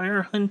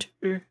vampire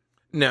hunter?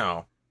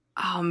 No.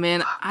 Oh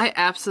man, I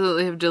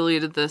absolutely have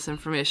deleted this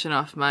information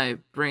off my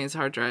brain's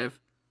hard drive.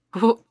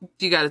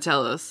 You got to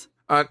tell us.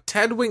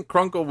 Tadwink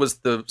Crunkle was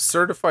the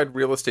certified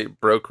real estate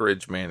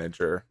brokerage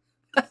manager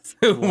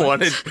who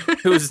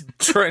was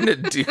trying to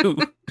do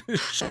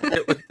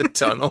shit with the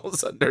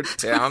tunnels under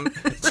town,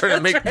 trying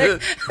to make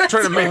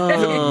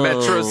the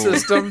metro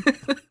system.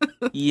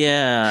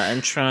 Yeah,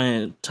 and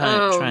trying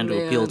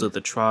to appeal to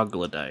the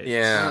troglodytes.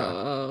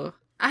 Yeah.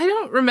 I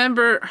don't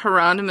remember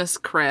Hieronymus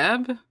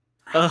Crab.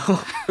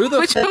 Oh, who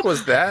the fuck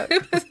was that?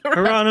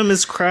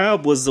 Hieronymus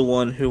Crab was the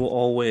one who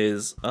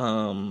always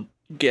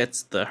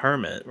gets the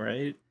hermit,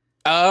 right?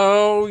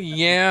 Oh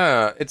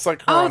yeah, it's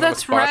like Hieronymus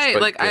that's Bosch, right.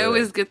 but Like I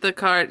always get the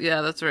card.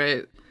 Yeah, that's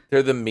right.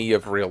 They're the me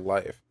of real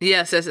life.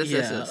 Yes.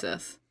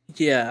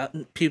 Yeah,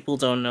 people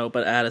don't know,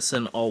 but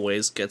Addison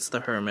always gets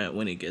the hermit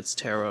when he gets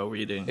tarot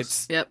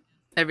readings.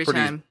 Every pretty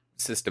time.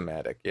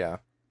 Systematic, yeah.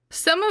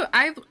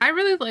 I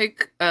really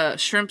like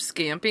Shrimp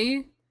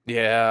Scampi.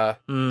 Yeah.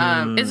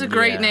 It's a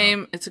great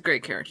name. It's a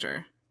great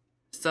character.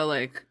 So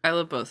like I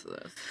love both of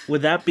those.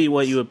 Would that be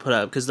what you would put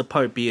up? Because the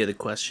part B of the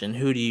question,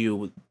 who do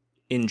you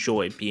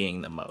enjoy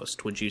being the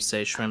most? Would you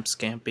say Shrimp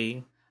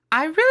Scampi?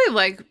 I really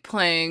like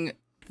playing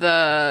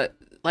the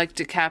like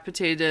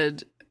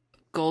decapitated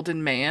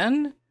golden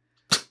man.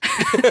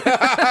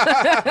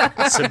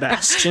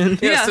 Sebastian.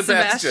 Yeah,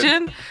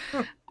 Sebastian.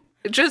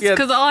 Just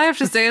because all I have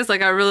to say is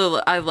like I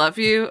love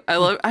you.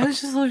 I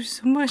just love you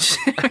so much.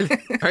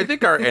 I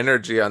think our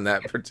energy on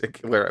that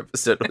particular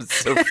episode was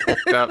so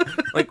fucked up.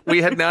 Like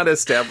we had not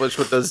established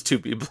what those two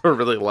people are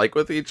really like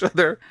with each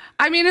other.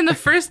 I mean, in the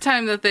first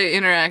time that they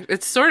interact,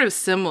 it's sort of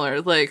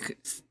similar. Like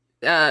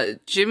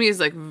Jimmy is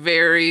like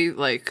very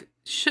like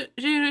just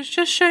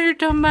shut your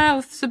dumb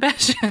mouth,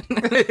 Sebastian.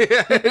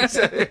 Yeah,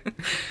 exactly.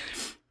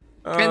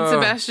 And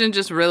Sebastian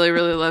just really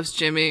loves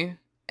Jimmy.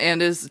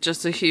 And is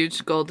just a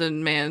huge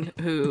golden man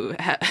who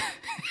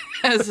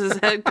has his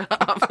head cut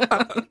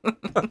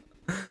off.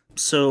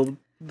 So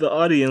the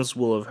audience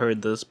will have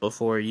heard this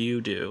before you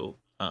do,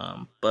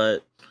 but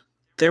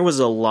there was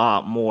a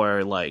lot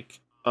more like,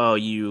 oh,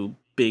 you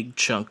big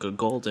chunk of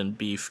golden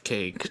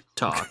beefcake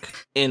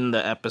talk in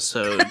the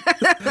episode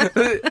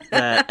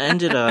that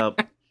ended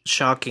up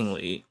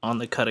shockingly on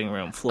the cutting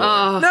room floor.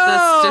 Oh,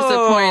 that's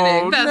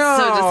disappointing.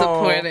 That's so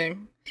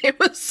disappointing. It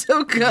was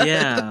so good.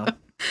 Yeah.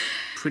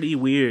 Pretty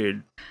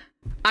weird.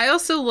 I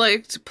also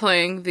liked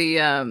playing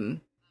the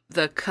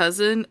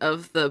cousin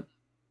of the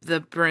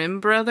Brim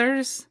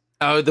brothers.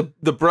 Oh, the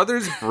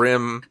Brothers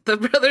Brim. The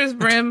Brothers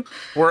Brim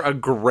were a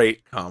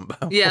great combo.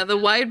 Yeah, the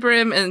wide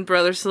brim and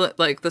brother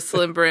like the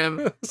slim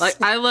brim.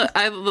 Like I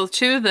will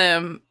chew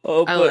them.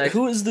 Oh, but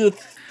who was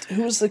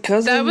the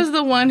cousin? That was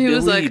the one who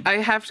was Billy. like, I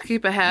have to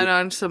keep a hat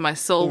on so my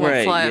soul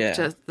won't fly up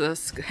to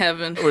this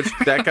heaven. Which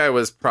that guy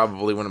was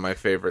probably one of my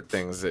favorite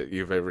things that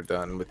you've ever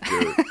done with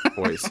your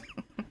voice.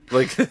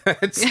 Like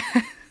that's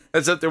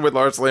up there with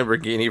Lars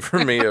Lamborghini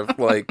for me of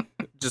like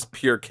just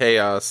pure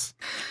chaos.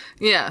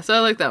 Yeah, so I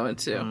like that one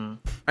too.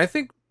 I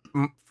think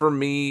for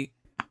me,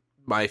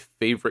 my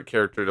favorite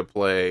character to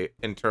play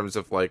in terms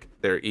of like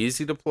they're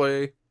easy to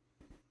play.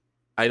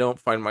 I don't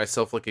find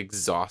myself like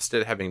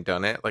exhausted having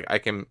done it. Like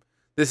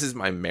this is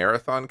my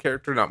marathon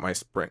character, not my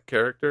sprint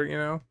character, you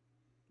know?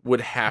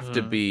 Would have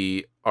to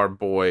be our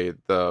boy,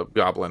 the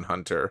Goblin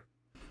Hunter.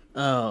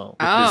 Oh.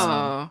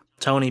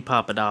 Tony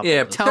Papadopoulos.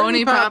 Yeah,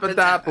 Tony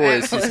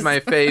Papadopoulos is my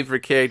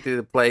favorite character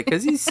to play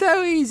because he's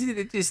so easy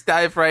to just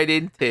dive right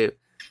into.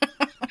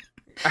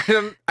 I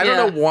don't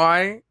know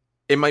why.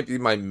 It might be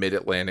my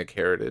Mid-Atlantic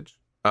heritage.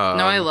 No,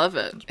 I love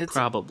it. It's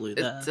probably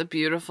that. It's a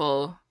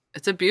beautiful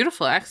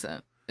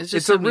accent.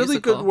 It's a really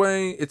good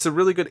way. It's a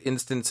really good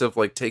instance of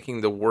like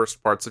taking the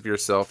worst parts of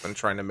yourself and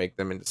trying to make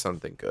them into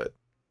something good.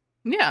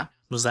 Yeah.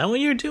 Was that what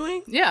you're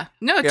doing? Yeah.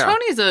 No,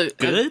 Tony's a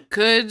good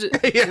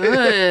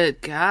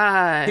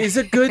guy. He's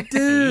a good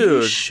dude.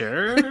 Are you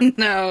sure?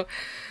 No.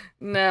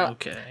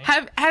 Okay.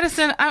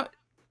 Addison,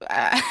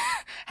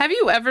 have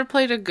you ever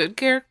played a good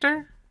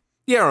character?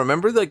 Yeah,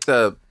 remember like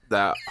that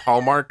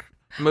Hallmark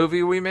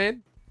movie we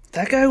made?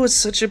 That guy was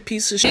such a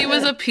piece of shit. He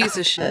was a piece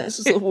of shit. This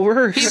is the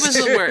worst. He was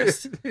the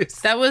worst.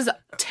 That was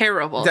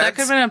terrible. That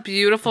could have been a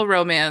beautiful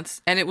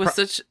romance, and it was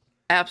such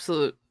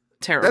absolute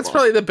terrible. That's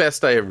probably the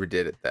best I ever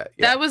did at that.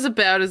 Yeah. That was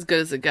about as good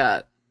as it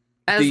got.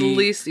 As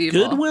least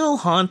evil. Good Will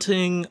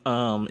Hunting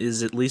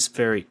is at least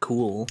very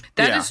cool.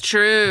 That is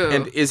true.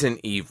 And isn't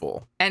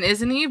evil.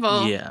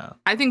 Yeah.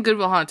 I think Good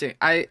Will Hunting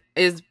I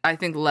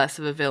think less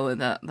of a villain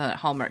than a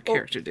Hallmark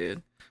character,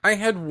 dude. I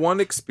had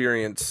one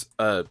experience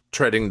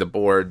treading the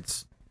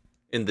boards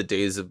in the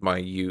days of my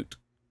youth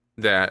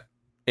that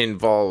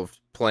involved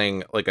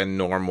playing like a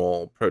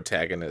normal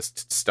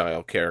protagonist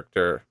style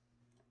character,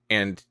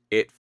 and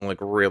it like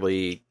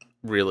really,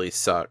 really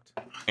sucked.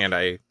 And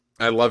I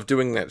loved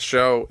doing that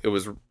show. It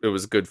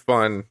was good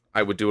fun.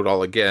 I would do it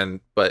all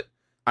again, but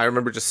I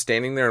remember just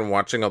standing there and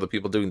watching all the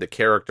people doing the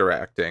character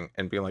acting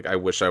and being like, I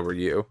wish I were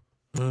you.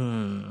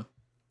 Mm.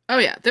 Oh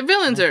yeah, the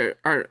villains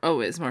are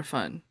always more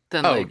fun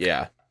than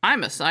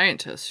I'm a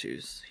scientist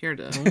who's here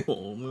to. I'm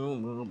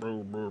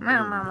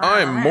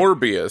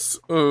Morbius.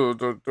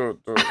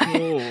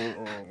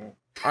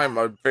 I'm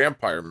a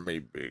vampire,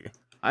 maybe.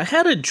 I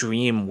had a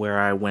dream where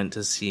I went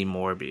to see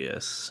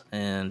Morbius,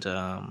 and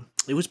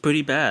it was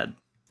pretty bad.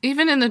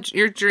 Even in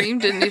your dream,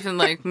 didn't even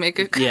like make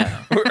a.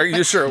 Yeah. Are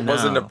you sure it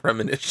wasn't a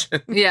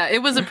premonition? Yeah,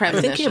 it was a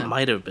premonition. I think it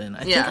might have been.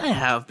 I think I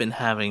have been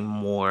having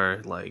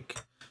more like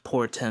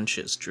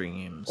portentous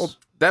dreams. Well,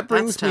 that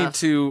brings me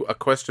to a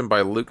question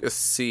by Lucas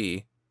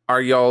C.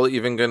 Are y'all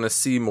even gonna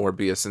see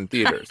Morbius in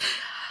theaters?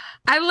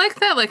 I like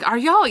that. Like, are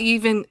y'all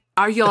even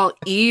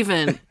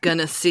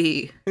gonna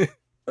see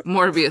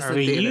Morbius in theaters? Are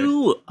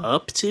you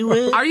up to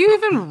it? Are you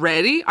even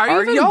ready?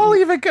 Are y'all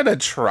even gonna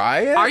try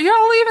it? Are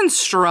y'all even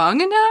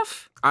strong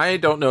enough? I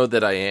don't know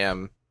that I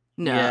am.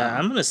 No. Yeah,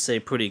 I'm gonna say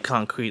pretty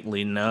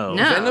concretely no.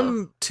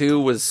 Venom 2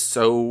 was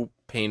so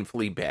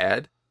painfully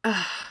bad.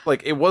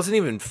 Like, it wasn't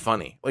even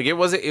funny. Like, it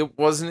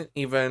wasn't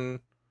even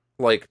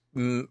like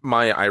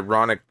my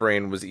ironic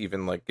brain was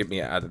even like, get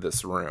me out of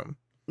this room.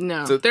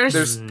 No, so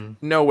there's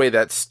no way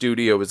that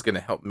studio is going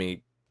to help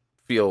me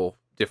feel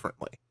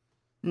differently.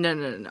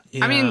 No.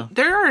 Yeah. I mean,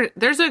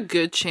 there's a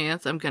good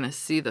chance I'm going to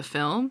see the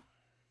film.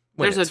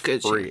 There's a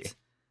good chance.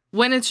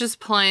 When it's just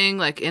playing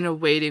like in a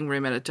waiting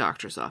room at a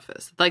doctor's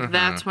office. Like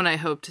that's when I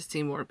hope to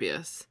see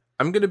Morbius.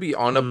 I'm going to be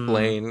on a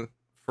plane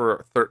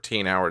for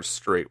 13 hours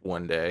straight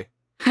one day.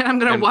 And I'm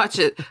going to watch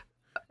it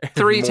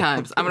 3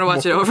 times. I'm going to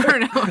watch it over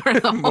and over.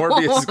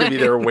 Morbius is going to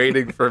be there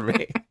waiting for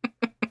me.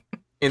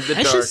 In the dark.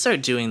 I should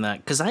start doing that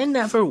because I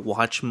never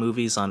watch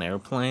movies on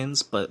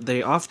airplanes, but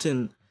they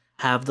often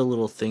have the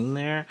little thing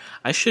there.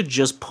 I should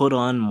just put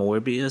on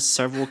Morbius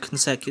several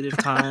consecutive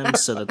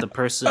times so that the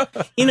person,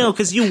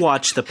 because you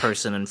watch the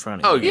person in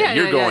front of you. Oh yeah,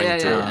 you're going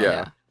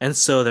to. And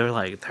so they're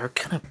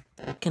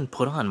Can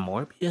put on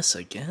Morbius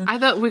again? I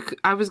thought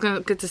I was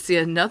gonna get to see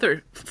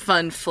another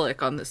fun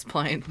flick on this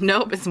plane.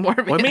 Nope, it's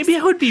Morbius. Or maybe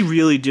I would be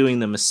really doing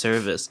them a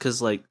service,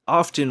 because like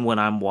often when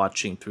I'm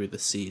watching through the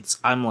seats,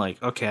 I'm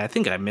like, okay, I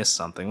think I missed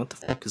something. What the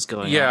fuck is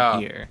going on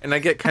here? And I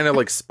get kind of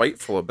like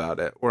spiteful about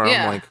it, where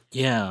I'm like,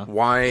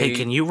 why? Hey,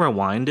 can you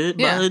rewind it,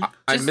 bud?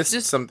 I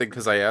missed something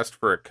because I asked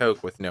for a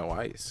Coke with no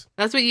ice.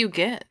 That's what you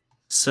get.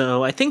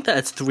 So I think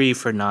that's 3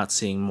 for not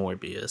seeing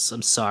Morbius.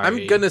 I'm sorry.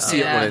 I'm gonna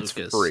see it when it's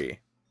free.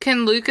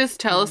 Can Lucas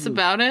tell us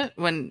about it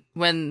when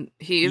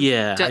he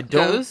I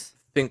don't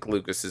think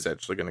Lucas is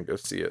actually going to go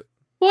see it.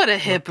 What a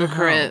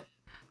hypocrite.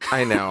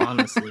 I know.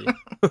 Honestly.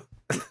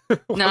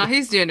 No,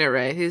 he's doing it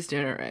right.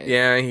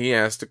 Yeah, he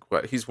asked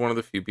he's one of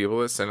the few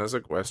people that sent us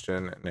a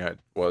question, and it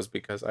was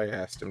because I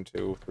asked him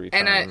to 3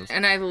 times.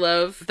 And I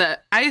love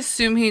that. I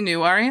assume he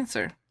knew our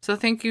answer. So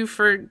thank you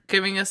for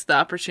giving us the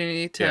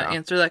opportunity to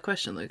answer that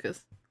question,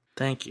 Lucas.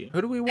 Thank you. Who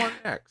do we want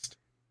next?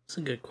 That's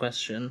a good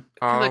question.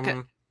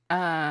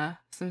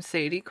 Some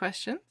Sadie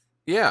questions?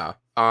 Yeah.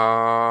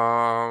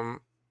 Well,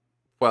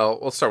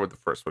 we'll start with the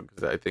first one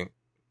because I think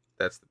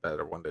that's the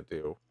better one to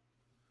do.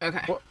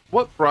 Okay.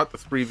 What brought the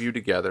 3 of you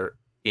together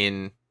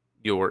in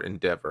your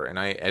endeavor? And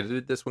I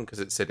edited this one because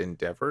it said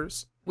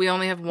endeavors. We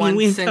only have one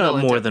We've single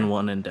got more than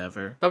one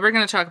endeavor. But we're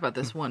going to talk about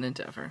this one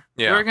endeavor.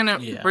 Yeah. We're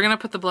going to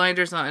put the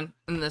blinders on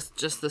in this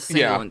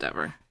single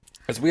endeavor.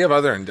 Because we have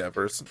other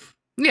endeavors.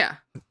 Yeah.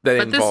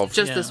 That involve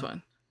this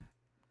one.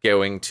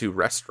 Going to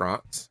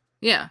restaurants.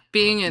 Yeah,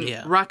 being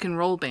in rock and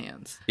roll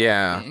bands.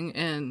 Yeah. Being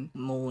in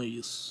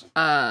noise.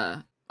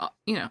 All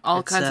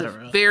kinds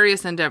of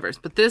various endeavors.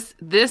 But this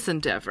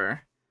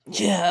endeavor.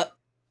 Yeah.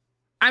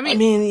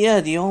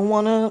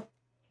 Do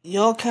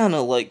y'all kind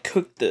of like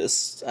cook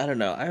this? I don't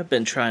know. I've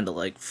been trying to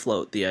like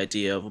float the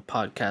idea of a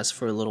podcast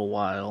for a little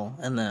while,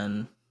 and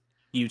then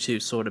you two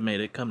sort of made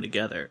it come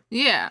together.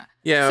 Yeah.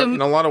 Yeah, so,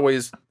 in a lot of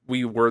ways,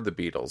 we were the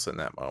Beatles in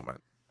that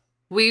moment.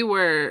 We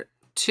were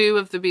 2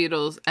 of the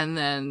Beatles, and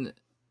then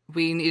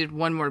we needed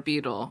one more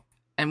Beatle,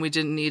 and we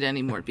didn't need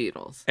any more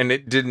Beatles. And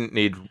it didn't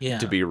need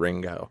to be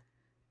Ringo.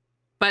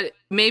 But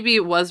maybe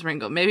it was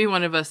Ringo. Maybe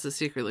one of us is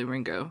secretly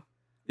Ringo.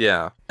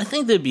 Yeah. I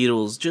think the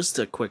Beatles, just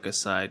a quick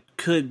aside,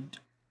 could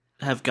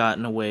have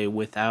gotten away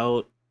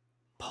without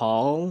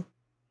Paul.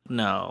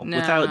 No,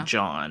 without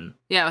John.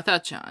 Yeah,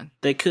 without John.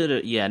 They could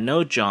have,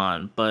 no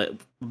John, but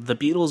the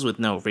Beatles with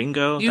no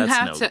Ringo,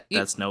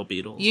 that's no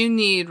Beatles. You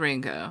need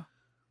Ringo.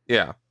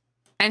 Yeah.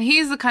 And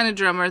he's the kind of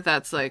drummer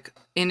that's like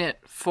in it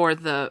for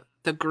the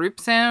group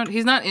sound.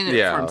 He's not in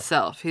it for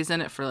himself. He's in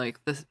it for like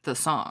the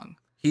song.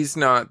 He's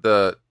not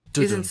the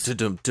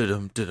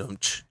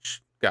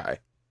guy.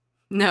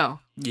 No.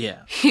 Yeah.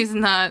 He's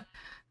not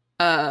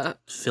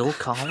Phil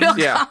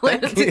Collins.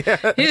 Collins.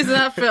 He's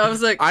not Phil. I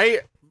was like,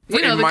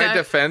 in my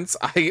defense,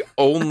 I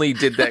only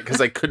did that because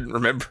I couldn't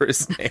remember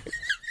his name.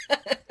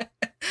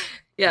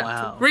 Yeah.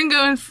 Wow.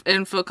 Ringo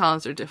and Phil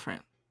Collins are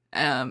different.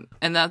 And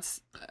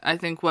that's, I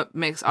think, what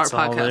makes our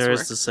podcast all there work.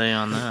 is to say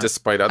on that.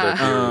 Despite other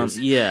theories.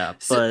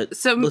 So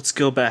let's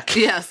go back.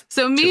 Yes.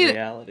 So to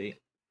reality.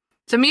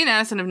 So me and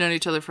Addison have known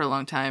each other for a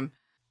long time.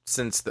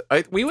 Since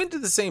we went to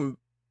the same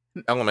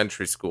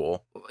elementary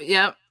school.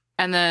 Yep.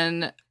 And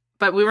then,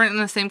 but we weren't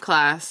in the same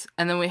class.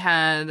 And then we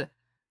had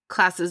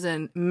classes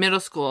in middle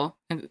school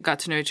and got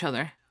to know each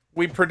other.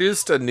 We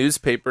produced a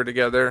newspaper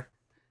together.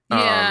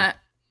 Yeah.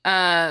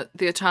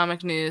 The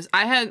Atomic News.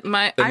 I had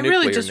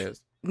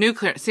News.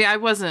 Nuclear. See, I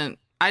wasn't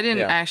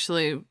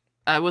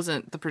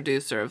the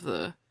producer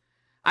of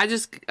I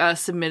just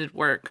submitted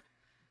work.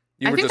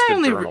 You were just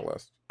a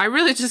journalist. I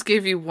really just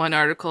gave you one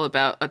article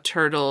about a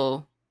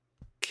turtle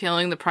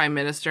killing the prime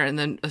minister and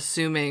then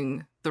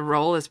assuming the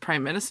role as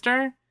prime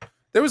minister.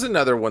 There was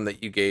another one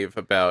that you gave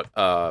about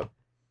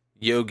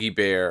Yogi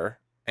Bear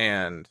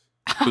and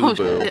Boo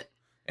Boo.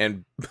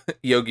 And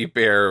Yogi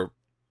Bear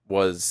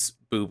was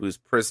Boo Boo's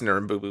prisoner,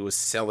 and Boo Boo was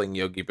selling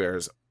Yogi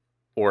Bear's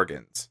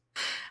organs.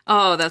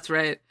 Oh, that's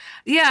right.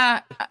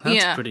 Yeah.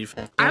 That's pretty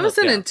fun. I was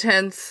an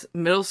intense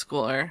middle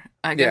schooler,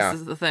 I guess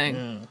is the thing.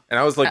 Mm. And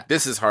I was like,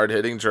 this is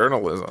hard-hitting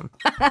journalism.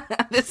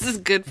 This is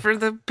good for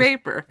the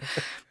paper.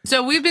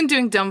 So we've been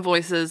doing dumb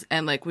voices,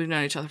 and like we've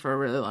known each other for a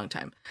really long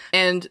time.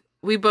 And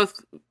we both,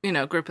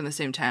 grew up in the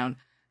same town.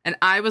 And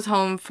I was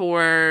home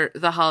for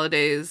the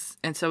holidays,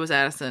 and so was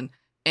Addison.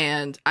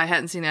 And I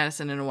hadn't seen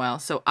Addison in a while.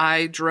 So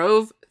I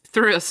drove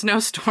through a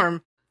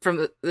snowstorm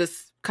from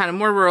this kind of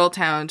more rural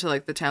town to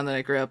like the town that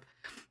I grew up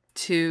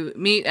to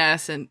meet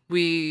Addison.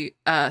 We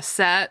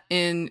sat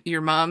in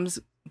your mom's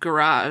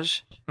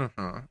garage.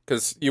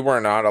 Because you were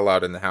not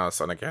allowed in the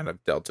house on account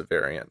of Delta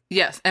variant.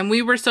 Yes, and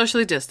we were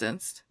socially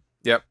distanced.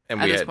 Yep,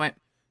 and we had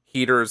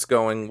heaters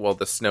going while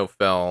the snow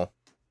fell.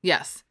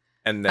 Yes.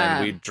 And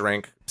then we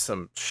drank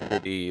some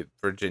shitty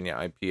Virginia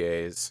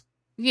IPAs.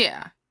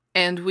 Yeah.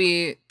 And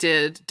we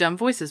did dumb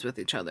voices with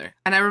each other.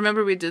 And I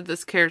remember we did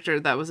this character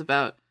that was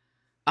about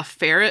a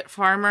ferret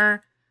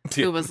farmer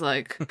who was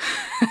like...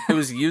 Who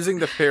was using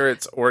the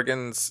ferret's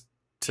organs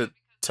to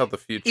tell the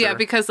future. Yeah,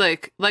 because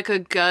like a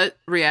gut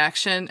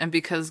reaction, and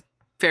because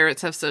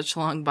ferrets have such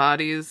long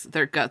bodies,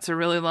 their guts are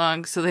really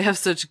long, so they have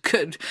such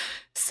good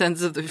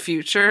sense of the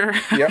future,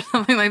 or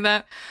something like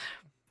that.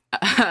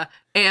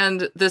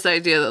 And this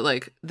idea that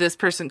like this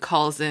person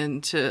calls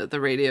into the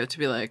radio to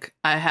be like,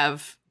 I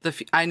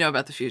know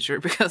about the future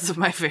because of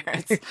my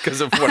ferrets.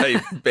 Because of what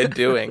I've been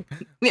doing.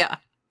 Yeah.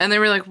 And they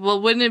were like,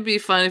 well, wouldn't it be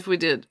fun if we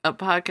did a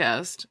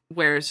podcast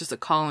where it's just a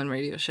call-in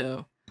radio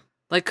show,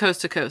 like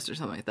Coast to Coast or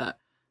something like that?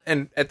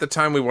 And at the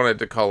time we wanted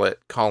to call it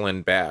Call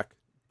In Back,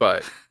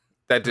 but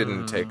that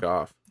didn't take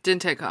off.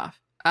 Didn't take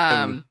off.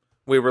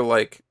 We were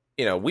like,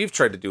 we've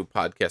tried to do a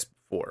podcast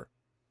before.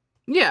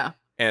 Yeah.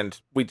 And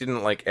we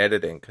didn't like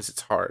editing because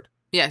it's hard.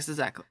 Yes,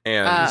 exactly.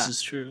 And this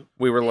is true.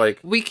 We were like,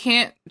 we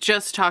can't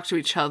just talk to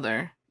each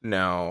other.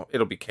 No,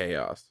 it'll be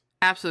chaos.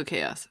 Absolute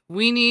chaos.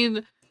 We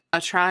need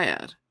a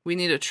triad. We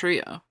need a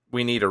trio.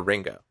 We need a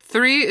Ringo.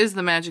 3 is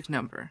the magic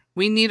number.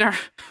 We need our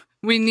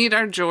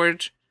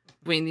George.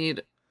 We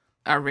need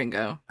our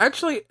Ringo.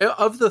 Actually,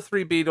 of the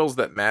 3 Beatles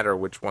that matter,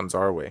 which ones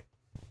are we?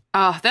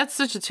 Oh, that's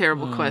such a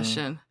terrible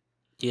question.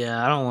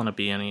 Yeah, I don't want to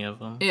be any of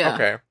them. Yeah.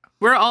 Okay.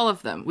 We're all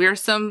of them. We are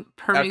some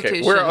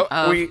permutation of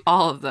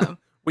all of them.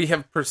 We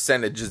have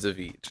percentages of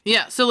each.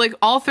 Yeah, so like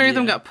all 3 of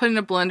them got put in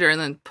a blender and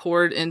then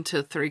poured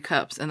into 3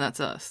 cups, and that's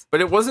us.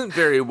 But it wasn't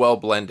very well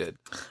blended.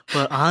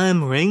 But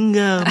I'm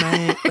Ringo,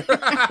 man.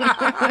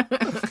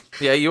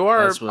 Yeah, you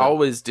are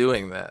always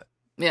doing that.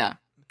 Yeah.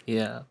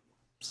 Yeah.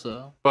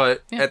 So.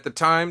 But at the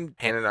time,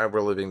 Han and I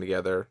were living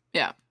together.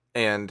 Yeah.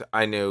 And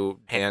I knew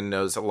Han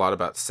knows a lot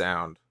about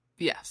sound.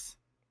 Yes.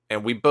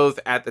 And we both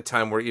at the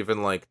time were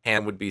even like,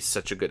 Han would be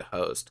such a good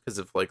host because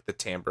of like the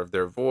timbre of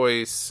their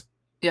voice.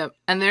 Yep.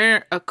 And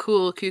they're a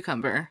cool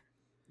cucumber.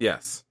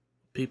 Yes.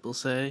 People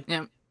say.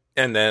 Yep.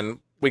 And then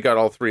we got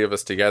all 3 of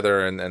us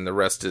together, and the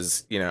rest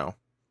is,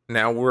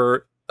 now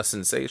we're a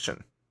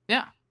sensation.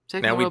 Yeah.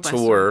 Now we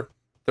tour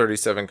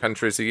 37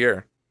 countries a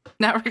year.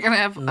 Now we're going to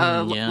have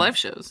live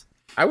shows.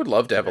 I would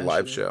love to have a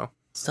live show.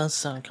 This does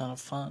sound kind of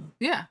fun.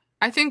 Yeah.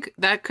 I think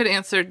that could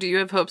answer, do you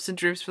have hopes and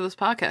dreams for this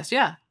podcast?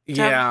 Yeah.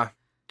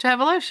 To have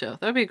a live show.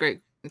 That would be a great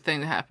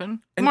thing to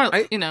happen. And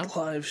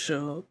live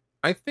show.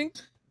 I think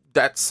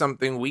that's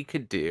something we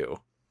could do.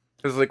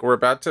 Because, like, we're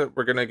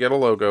going to get a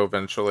logo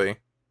eventually.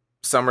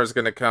 Summer's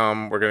going to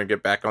come. We're going to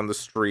get back on the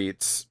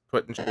streets,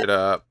 putting shit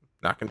up,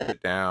 knocking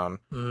shit down.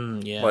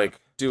 Yeah. Like,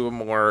 do a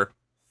more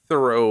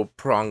thorough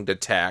pronged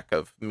attack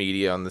of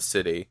media on the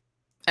city.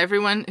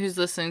 Everyone who's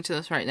listening to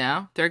this right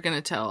now, they're going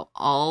to tell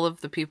all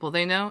of the people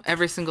they know,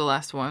 every single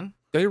last one.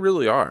 They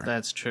really are.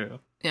 That's true.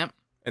 Yep.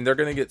 And they're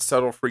going to get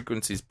Subtle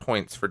Frequencies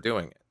points for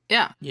doing it.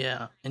 Yeah.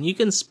 Yeah. And you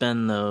can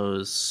spend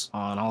those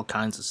on all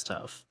kinds of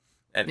stuff.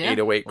 And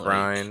 808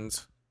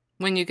 grinds.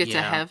 When you get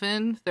to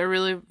heaven, they're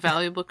really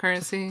valuable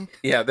currency.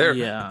 Yeah,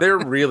 they're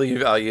really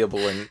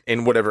valuable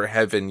in whatever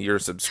heaven you're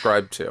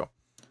subscribed to.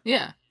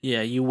 Yeah.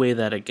 Yeah, you weigh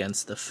that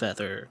against the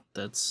feather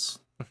that's,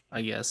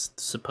 I guess,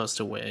 supposed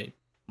to weigh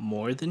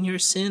more than your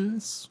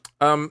sins.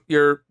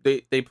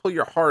 They pull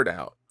your heart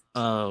out.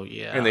 Oh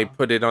yeah. And they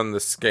put it on the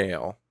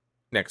scale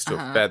next to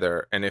a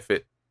feather, and if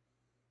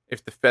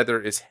the feather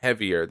is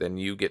heavier, then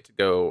you get to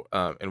go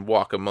and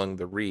walk among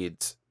the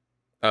reeds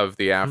of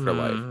the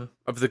afterlife,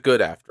 of the good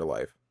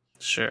afterlife.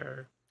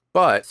 Sure.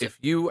 But if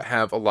you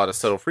have a lot of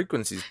subtle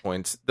frequencies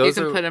points, those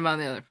you can put them on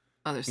the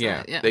other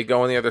side. Yeah, they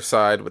go on the other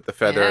side with the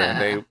feather,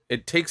 and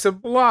it takes a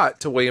lot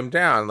to weigh them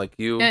down. Like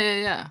you,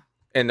 yeah.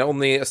 And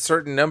only a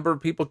certain number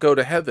of people go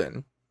to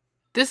heaven.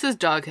 This is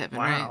dog heaven,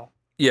 right?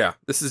 Yeah,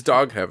 this is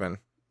dog heaven.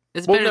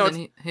 It's better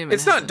than human.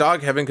 It's not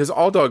dog heaven because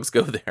all dogs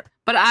go there.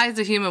 But I, as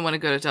a human, want to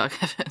go to dog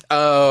heaven.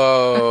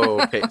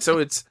 Oh, okay. So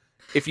it's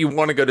if you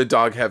want to go to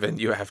dog heaven,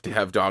 you have to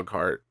have dog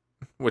heart,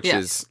 which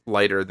is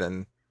lighter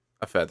than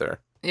a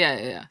feather.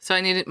 Yeah. So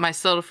I needed my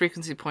subtle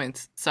frequency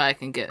points so I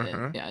can get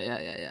in.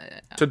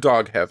 Yeah. To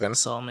dog heaven.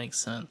 This all makes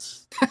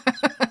sense.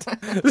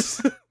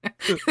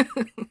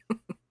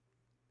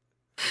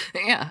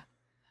 Yeah.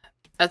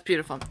 That's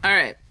beautiful. All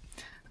right.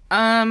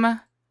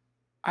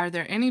 Are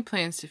there any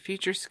plans to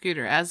feature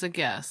Scooter as a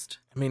guest?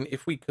 I mean,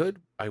 if we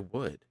could, I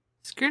would.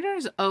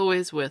 Scooter's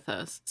always with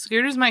us.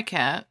 Scooter's my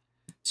cat.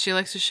 She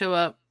likes to show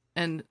up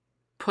and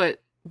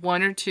put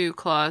 1 or 2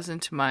 claws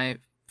into my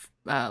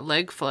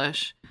leg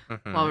flesh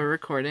while we're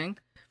recording.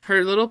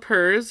 Her little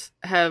purrs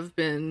have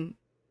been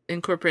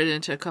incorporated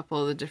into a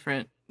couple of the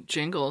different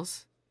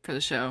jingles for the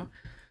show.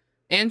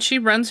 And she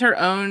runs her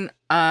own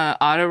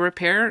auto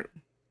repair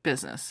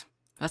business.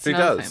 That's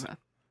another thing about it.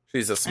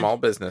 She's a small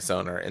business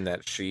owner in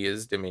that she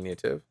is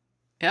diminutive.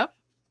 Yep.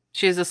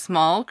 She is a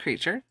small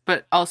creature,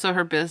 but also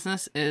her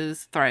business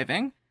is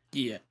thriving.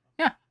 Yeah.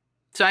 Yeah.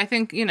 So I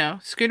think,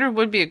 Scooter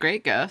would be a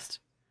great guest.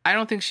 I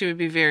don't think she would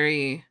be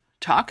very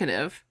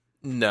talkative.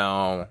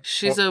 No.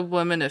 She's a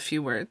woman of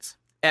few words.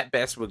 At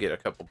best, we'll get a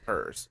couple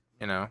purrs,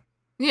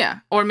 Yeah.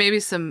 Or maybe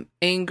some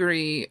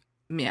angry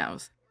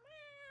meows.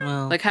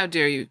 Well, like, how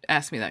dare you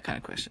ask me that kind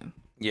of question?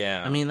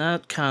 Yeah. I mean,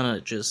 that kind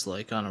of just,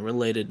 like, on a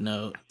related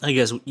note, I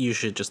guess you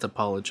should just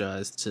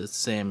apologize to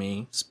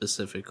Sammy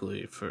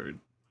specifically for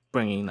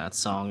bringing that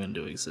song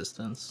into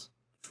existence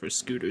for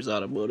Scooter's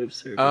Automotive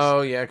Service.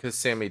 Oh, yeah, because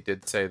Sammy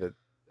did say that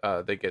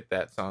they get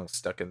that song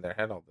stuck in their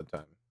head all the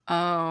time.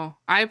 Oh,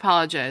 I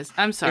apologize.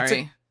 I'm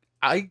sorry.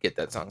 I get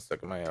that song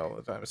stuck in my head all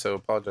the time, so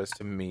apologize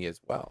to me as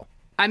well.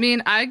 I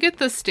mean, I get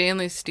the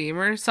Stanley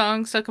Steamer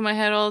song stuck in my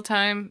head all the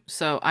time,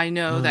 so I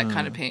know that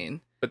kind of pain.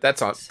 But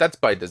that's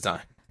by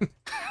design.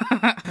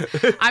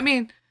 I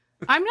mean,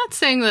 I'm not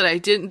saying that I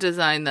didn't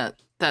design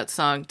that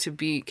song to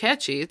be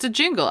catchy. It's a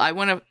jingle. I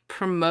want to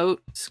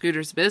promote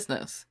Scooter's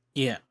business.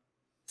 Yeah.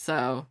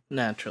 So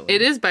naturally,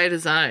 it is by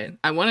design.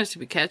 I want it to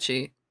be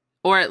catchy,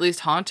 or at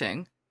least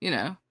haunting. You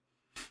know,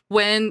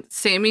 when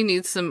Sammy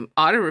needs some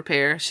auto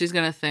repair, she's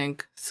gonna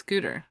think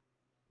Scooter.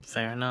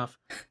 Fair enough.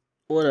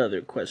 What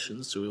other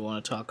questions do we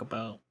want to talk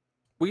about?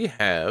 We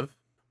have,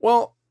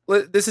 well,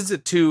 this is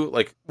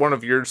one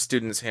of your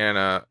students,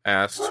 Hannah,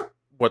 asked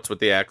what's with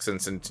the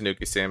accents, and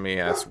Tanuki Sammy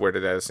asked where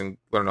did Addison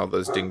learn all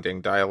those ding-ding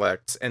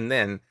dialects, and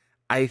then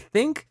I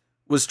think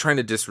was trying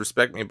to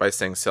disrespect me by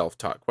saying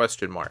self-taught ?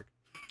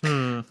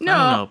 No,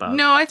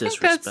 I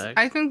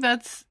think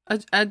that's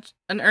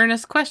an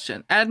earnest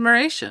question.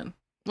 Admiration.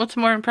 What's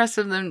more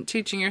impressive than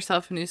teaching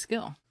yourself a new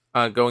skill?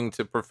 Going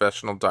to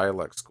professional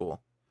dialect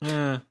school.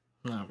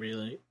 Not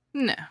really.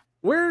 No.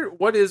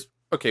 What is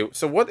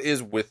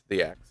with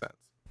the accents?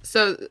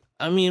 So,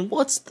 I mean,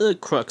 what's the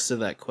crux of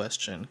that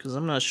question? Because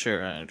I'm not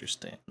sure I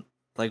understand.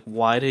 Like,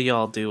 why do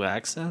y'all do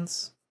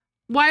accents?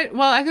 Why?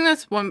 Well, I think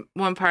that's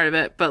one part of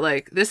it. But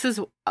like, this is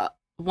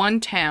one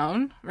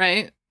town,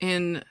 right,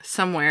 in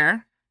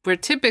somewhere where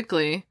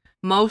typically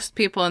most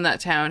people in that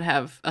town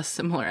have a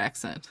similar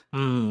accent.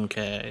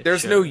 Okay.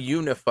 There's no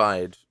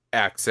unified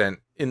accent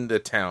in the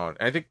town.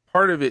 I think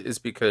part of it is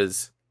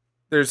because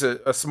there's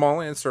a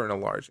small answer and a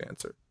large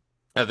answer.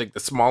 I think the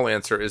small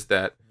answer is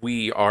that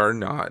we are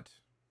not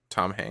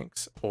Tom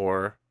Hanks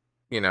or,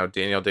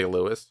 Daniel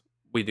Day-Lewis.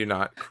 We do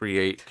not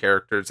create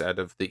characters out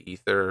of the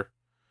ether.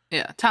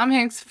 Yeah, Tom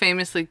Hanks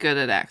famously good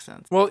at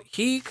accents. Well,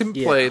 he can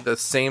play the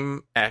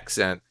same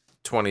accent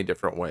 20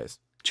 different ways.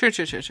 True.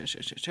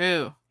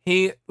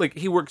 He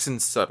works in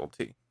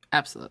subtlety.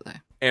 Absolutely.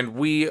 And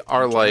we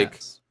are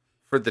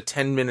for the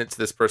 10 minutes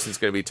this person's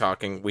going to be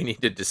talking, we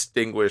need to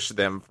distinguish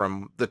them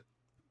from the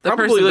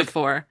person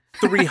before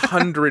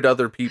 300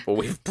 other people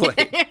we've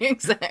played.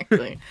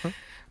 Exactly.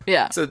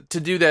 Yeah. So to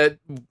do that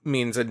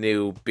means a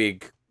new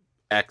big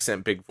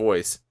accent, big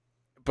voice.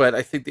 But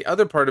I think the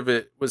other part of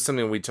it was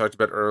something we talked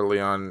about early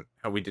on,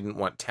 how we didn't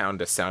want town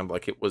to sound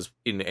like it was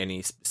in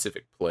any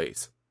specific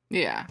place.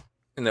 Yeah.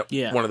 And that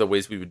one of the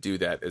ways we would do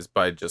that is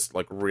by just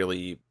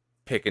really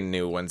picking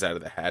new ones out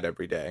of the hat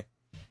every day.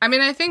 I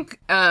mean, I think,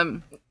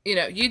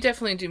 you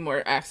definitely do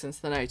more accents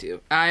than I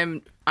do.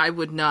 I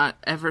would not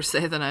ever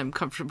say that I'm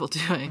comfortable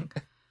doing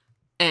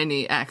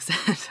any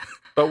accent.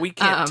 But we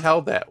can't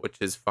tell that, which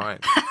is fine.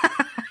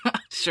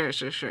 Sure.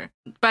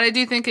 But I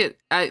do think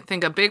I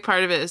think a big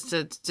part of it is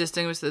to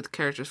distinguish the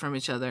characters from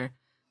each other,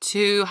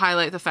 to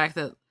highlight the fact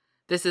that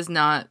this is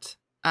not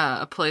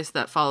a place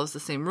that follows the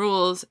same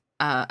rules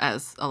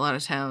as a lot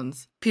of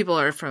towns. People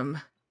are from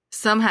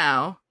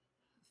somehow,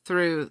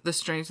 through the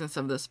strangeness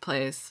of this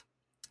place,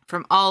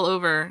 from all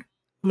over.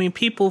 I mean,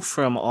 people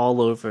from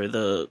all over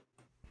the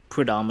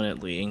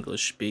predominantly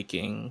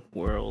English-speaking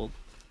world,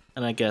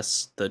 and I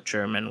guess the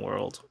German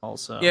world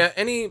also. Yeah,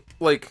 any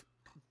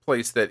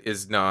place that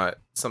is not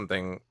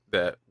something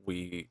that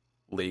we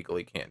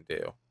legally can't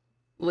do.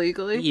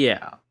 Legally?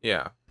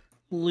 Yeah.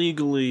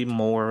 Legally,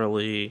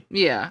 morally.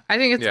 Yeah, I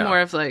think it's more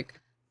of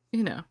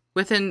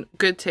within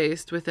good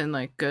taste,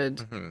 within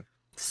good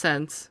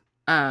sense,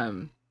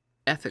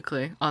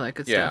 ethically, all that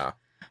good stuff.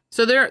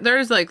 So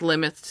there's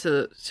limits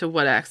to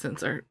what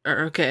accents are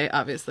okay,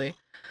 obviously,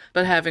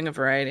 but having a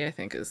variety, I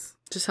think,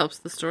 just helps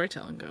the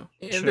storytelling go.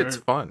 And it's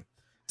fun.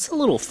 It's a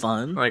little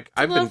fun.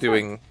 I've been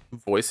doing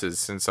voices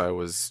since I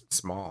was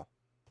small.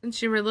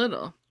 Since you were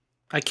little.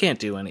 I can't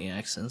do any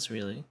accents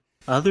really,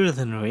 other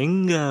than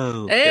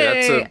Ringo.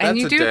 Hey, that's and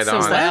you do it so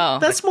well.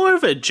 That's more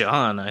of a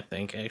John, I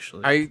think.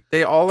 Actually,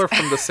 they all are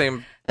from the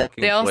same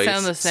fucking They all place,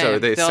 sound the same. so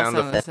they all sound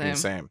the the fucking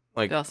same.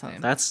 They all sound the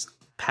same. That's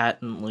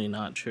patently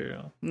not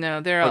true. No,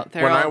 they're all.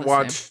 When I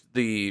watched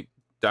the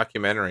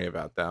documentary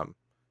about them,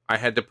 I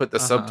had to put the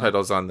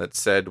subtitles on that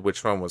said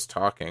which one was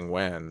talking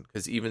when,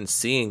 because even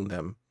seeing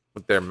them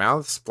with their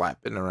mouths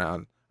flapping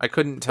around, I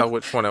couldn't tell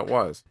which one it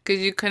was.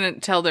 Because you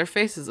couldn't tell their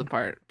faces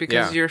apart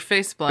because you're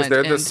face blind.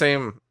 Because they're the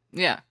same.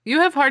 Yeah, you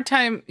have a hard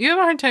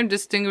time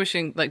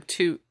distinguishing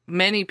too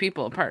many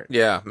people apart.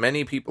 Yeah,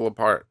 many people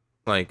apart.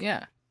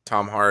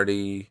 Tom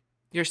Hardy,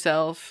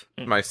 yourself,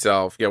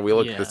 myself. Yeah, we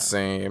look the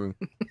same.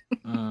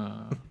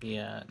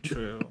 Yeah,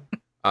 true.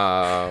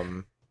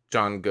 John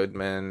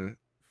Goodman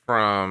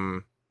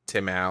from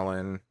Tim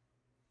Allen.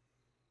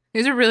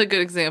 These are really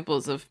good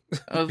examples of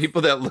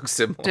people that look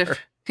similar.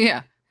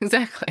 Yeah,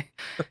 exactly.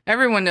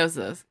 Everyone knows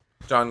this.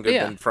 John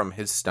Goodman from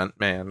his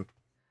Stuntman.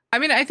 I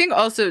mean, I think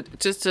also,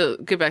 just to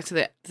get back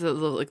to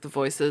the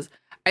voices,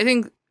 I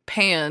think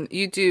Pan,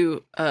 you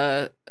do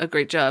a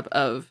great job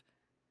of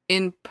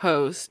in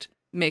post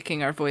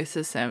making our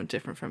voices sound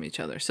different from each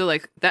other. So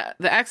that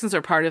the accents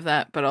are part of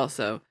that, but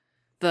also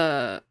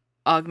the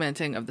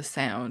augmenting of the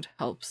sound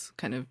helps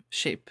kind of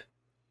shape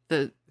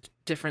the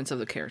difference of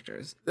the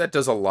characters. That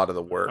does a lot of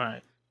the work.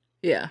 Right.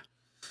 Yeah.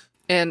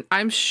 And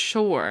I'm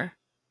sure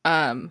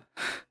I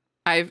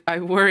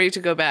worry to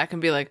go back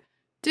and be like,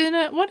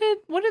 what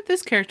did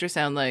this character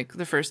sound like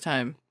the first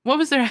time? What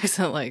was their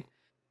accent like?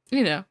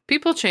 You know,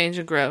 people change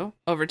and grow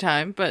over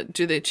time, but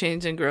do they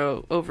change and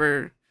grow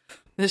over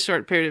this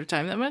short period of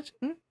time that much?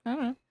 I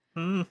don't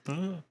know.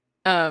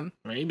 Mm-hmm.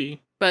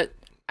 Maybe. But,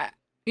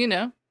 you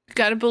know,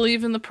 got to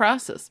believe in the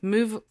process.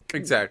 Move.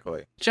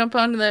 Exactly. Jump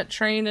onto that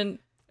train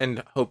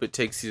and hope it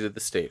takes you to the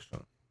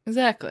station.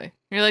 Exactly.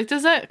 You're like,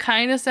 does that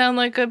kind of sound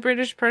like a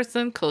British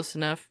person? Close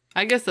enough.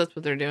 I guess that's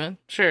what they're doing.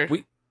 Sure.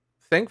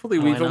 Thankfully,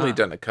 we've only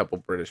done a couple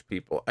British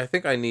people. I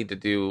think I need to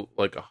do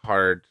like a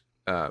hard,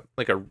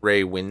 like a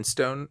Ray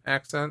Winstone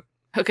accent.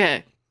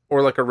 Okay.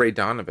 Or like a Ray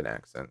Donovan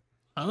accent.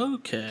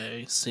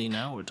 Okay. See,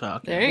 now we're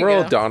talking. We're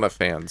all Donna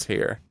fans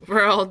here.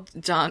 We're all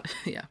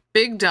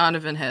big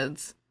Donovan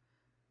heads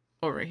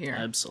over here.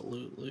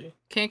 Absolutely.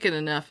 Can't get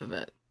enough of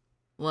it.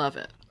 Love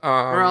it.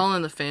 We're all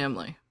in the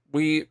family.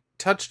 We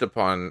touched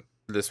upon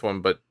this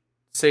one, but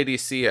Sadie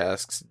C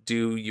asks,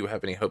 do you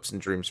have any hopes and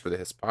dreams for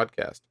this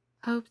podcast?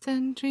 Hopes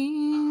and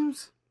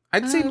dreams.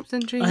 I'd say, hopes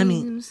and dreams. I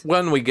mean,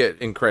 when we get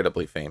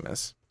incredibly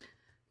famous.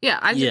 Yeah,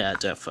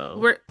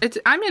 defo.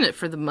 I'm in it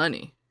for the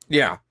money.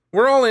 Yeah,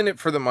 we're all in it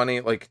for the money.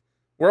 Like,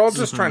 we're all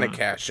just trying to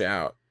cash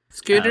out.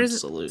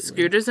 Scooter's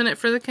in it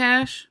for the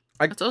cash.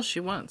 That's all she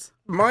wants.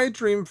 My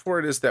dream for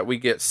it is that we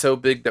get so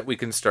big that we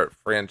can start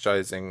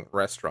franchising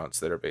restaurants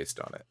that are based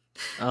on it.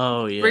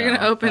 Oh, yeah. We're going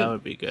to open that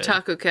would be good.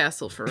 Taco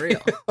Castle for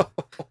real.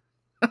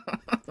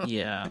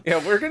 Yeah.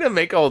 Yeah, we're going to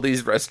make all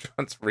these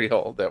restaurants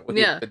real that we've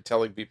been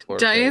telling people are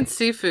Giant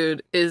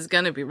Seafood is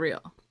going to be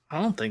real.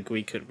 I don't think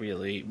we could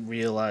really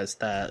realize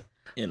that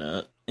in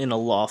a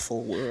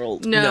lawful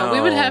world. No,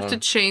 we would have to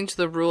change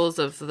the rules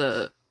of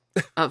the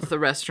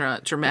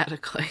restaurant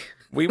dramatically.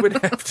 We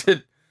would have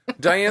to...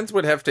 Diane's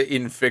would have to,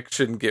 in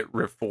fiction, get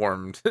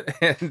reformed.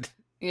 And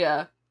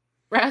yeah.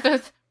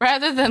 Rather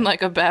than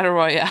like a battle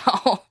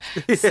royale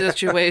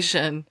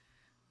situation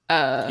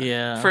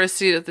for a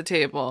seat at the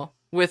table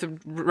with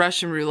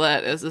Russian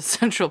roulette as a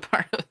central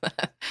part of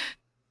that.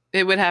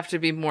 It would have to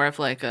be more of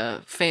like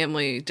a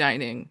family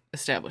dining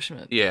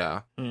establishment.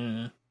 Yeah.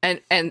 Mm.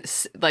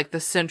 And like the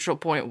central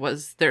point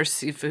was their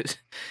seafood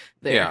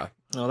there. Yeah.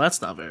 Well,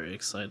 that's not very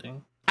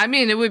exciting. I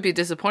mean, it would be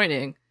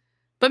disappointing,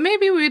 but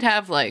maybe we'd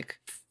have like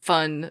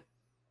fun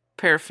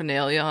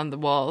paraphernalia on the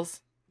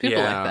walls.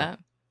 People like that.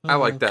 I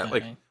like that.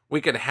 Like,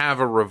 we could have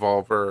a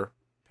revolver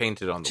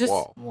painted on the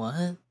wall.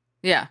 What?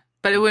 Yeah,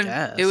 but it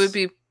would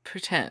be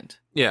pretend.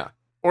 Yeah.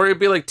 Or it'd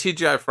be like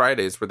TGI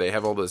Fridays where they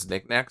have all those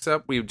knickknacks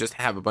up. We would just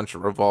have a bunch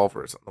of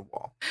revolvers on the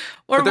wall.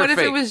 Or what if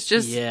it was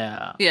just...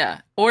 Yeah.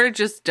 Or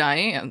just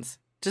Diane's.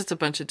 Just a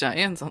bunch of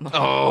Diane's on the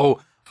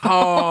wall.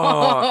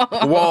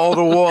 Oh,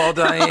 wall-to-wall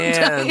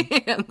Diane.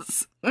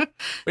 Diane's.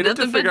 We'd have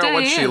to figure out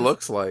what she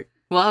looks like.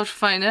 We'll have to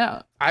find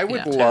out. I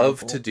would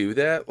love to do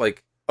that.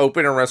 Like,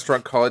 open a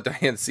restaurant, call it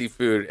Diane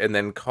Seafood, and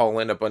then call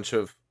in a bunch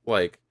of,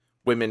 like,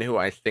 women who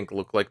I think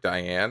look like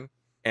Diane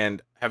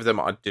and have them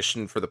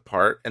audition for the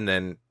part, and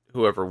then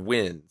whoever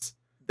wins,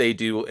 they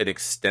do an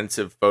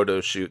extensive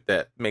photo shoot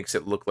that makes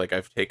it look like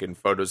I've taken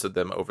photos of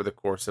them over the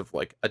course of,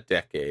 like, a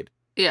decade.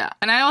 Yeah,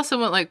 and I also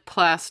want, like,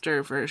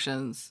 plaster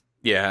versions.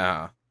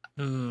 Yeah.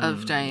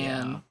 Of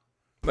Diane. Yeah.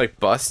 Like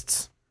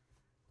busts?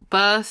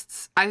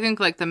 Busts. I think,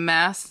 like, the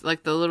mask,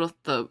 like,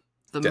 the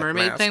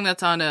mermaid mask thing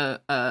that's on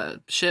a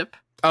ship.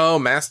 Oh,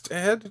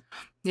 masthead?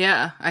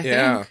 Yeah, I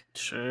think.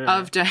 Sure.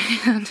 Of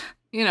Diane.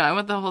 You know, I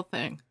want the whole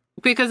thing.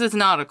 Because it's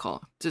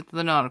nautical. It's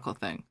the nautical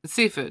thing. It's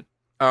seafood.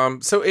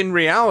 So in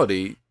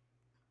reality,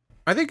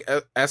 I think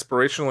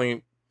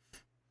aspirationally,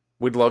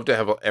 we'd love to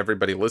have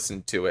everybody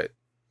listen to it.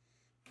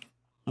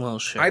 Well,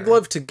 sure. I'd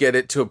love to get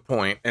it to a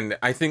point, and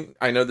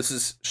I know this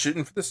is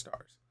shooting for the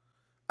stars.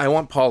 I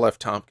want Paul F.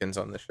 Tompkins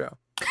on the show.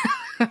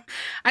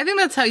 I think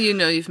that's how you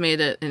know you've made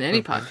it in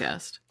any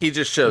podcast. He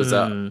just shows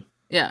up.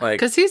 Yeah,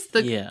 because he's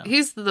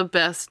the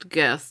best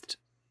guest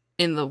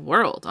in the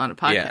world on a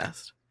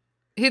podcast.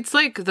 Yeah. It's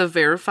like the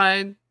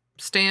verified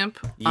stamp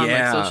on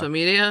like social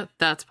media.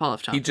 That's Paul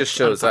F. Tompkins. He just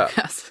shows up.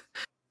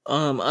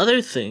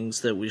 Other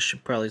things that we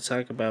should probably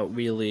talk about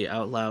really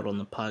out loud on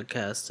the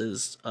podcast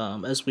is,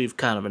 as we've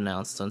kind of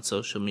announced on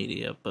social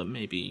media, but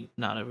maybe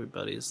not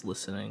everybody's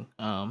listening.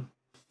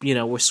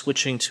 We're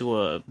switching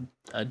to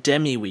a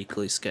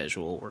demi-weekly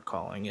schedule, we're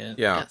calling it.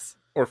 Yeah. Yes.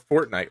 Or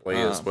fortnightly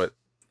is what...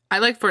 I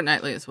like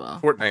fortnightly as well.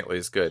 Fortnightly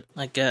is good.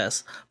 I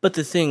guess. But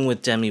the thing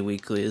with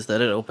demi-weekly is that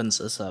it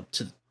opens us up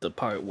to the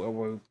part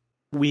where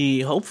we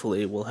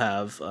hopefully will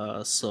have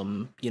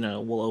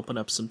we'll open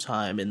up some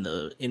time in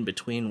the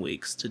in-between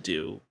weeks to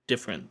do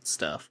different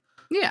stuff.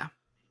 Yeah.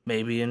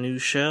 Maybe a new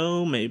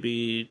show,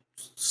 maybe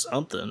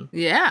something.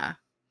 Yeah.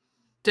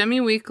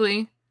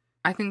 Demi-weekly.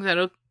 I think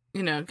that'll,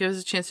 give us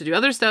a chance to do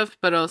other stuff,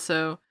 but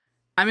also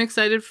I'm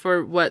excited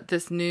for what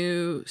this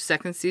new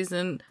second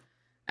season,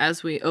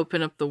 as we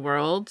open up the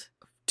world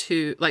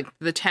to, like,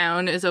 the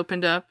town is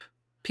opened up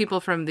people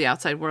from the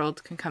outside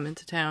world can come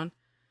into town.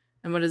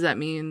 And what does that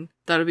mean?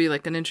 That'll be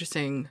like an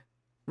interesting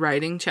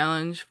writing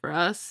challenge for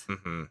us.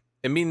 Mm-hmm.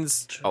 It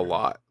means a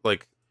lot.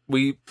 Like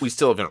we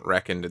still haven't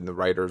reckoned in the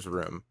writer's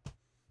room.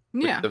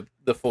 Yeah.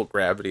 The full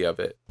gravity of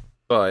it.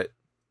 But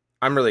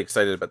I'm really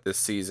excited about this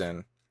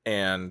season,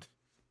 and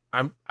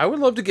I would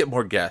love to get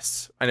more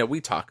guests. I know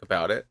we talk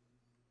about it.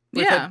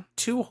 We've had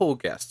 2 whole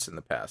guests in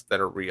the past that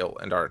are real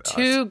and aren't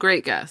 2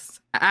 great guests.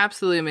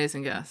 Absolutely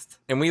amazing guests.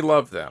 And we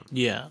love them.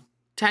 Yeah.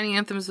 Tiny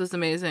Anthems was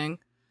amazing.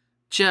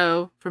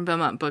 Joe from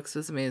Belmont Books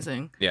was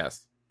amazing.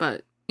 Yes.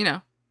 But, you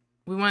know,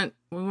 we want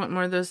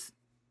more of those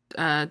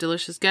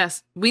delicious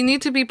guests. We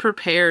need to be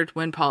prepared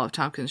when Paul F.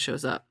 Tompkins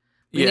shows up.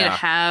 We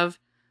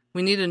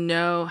need to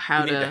know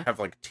how to have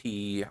like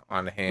tea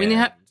on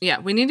hand.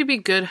 We need to be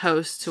good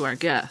hosts to our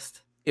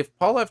guests. If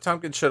Paul F.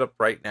 Tompkins showed up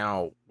right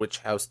now, which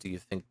house do you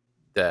think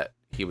that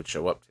he would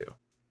show up to?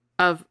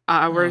 Of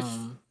our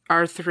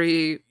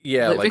 3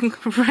 living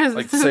residences?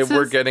 Like say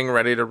we're getting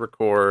ready to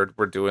record,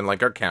 we're doing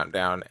like our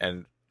countdown,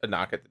 and a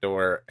knock at the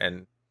door,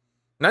 and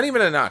not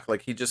even a knock,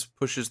 like he just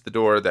pushes the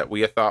door that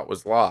we thought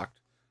was locked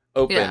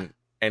open,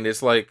 and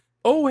it's like,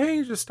 oh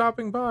hey, just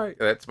stopping by.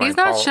 That's my He's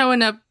not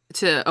showing up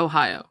to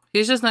Ohio.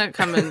 He's just not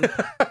coming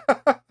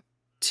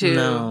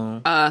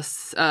to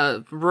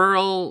a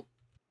rural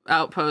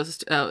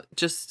outpost.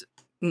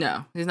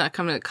 No, he's not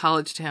coming to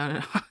college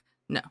town.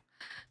 No,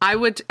 I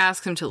would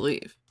ask him to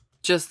leave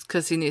just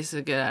because he needs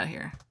to get out of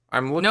here.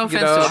 I'm looking. No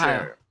offense to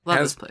Ohio. Love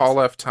Has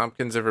Paul F.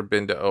 Tompkins ever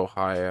been to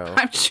Ohio?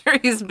 I'm sure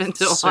he's been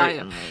to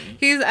Ohio.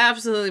 He's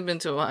absolutely been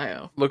to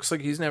Ohio. Looks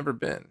like he's never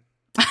been.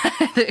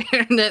 The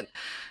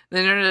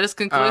internet is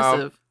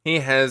conclusive. He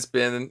has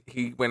been.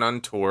 He went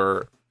on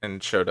tour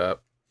and showed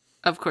up.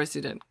 Of course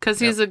he did, because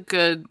he's a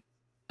good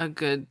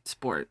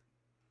sport.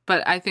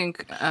 But I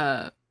think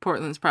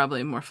Portland's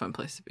probably a more fun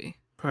place to be.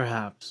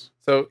 Perhaps.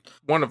 So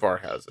one of our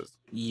houses.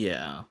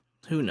 Yeah.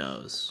 Who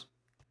knows?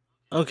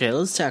 Okay,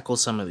 let's tackle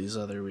some of these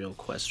other real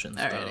questions,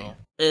 though.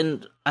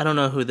 And I don't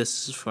know who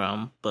this is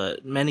from,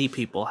 but many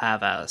people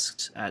have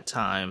asked at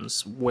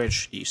times, where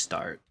should you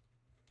start?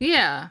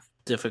 Yeah.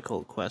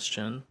 Difficult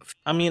question.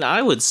 I mean,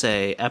 I would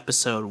say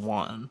episode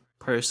 1,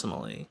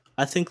 personally.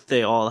 I think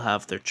they all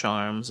have their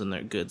charms and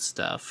their good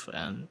stuff,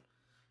 and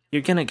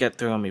you're gonna get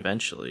through them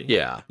eventually.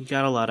 Yeah. You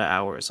got a lot of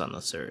hours on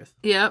this earth.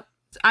 Yep.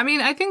 I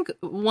mean, I think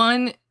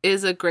 1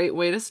 is a great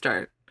way to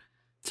start.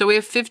 So we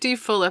have 50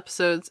 full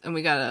episodes, and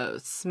we got a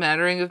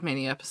smattering of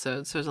mini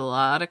episodes. So there's a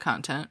lot of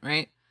content,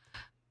 right?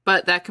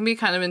 But that can be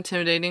kind of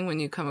intimidating when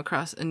you come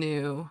across a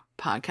new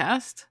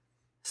podcast.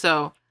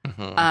 So,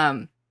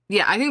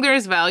 yeah, I think there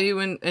is value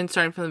in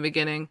starting from the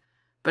beginning.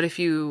 But if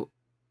you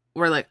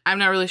were like, I'm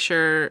not really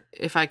sure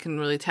if I can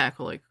really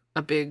tackle like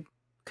a big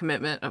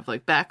commitment of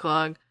like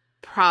backlog,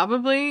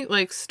 probably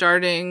like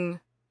starting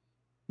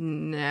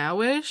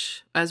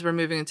now-ish as we're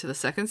moving into the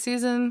 2nd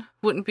season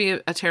wouldn't be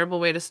a terrible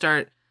way to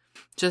start.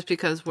 Just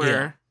because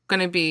we're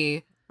going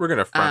to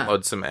front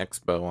load some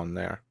Expo on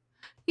there.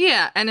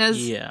 Yeah. And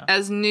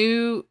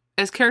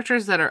as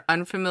characters that are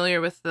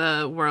unfamiliar with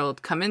the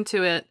world come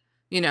into it,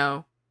 you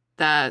know,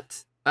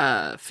 that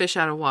fish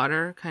out of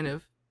water kind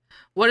of,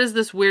 what is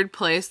this weird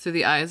place through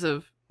the eyes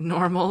of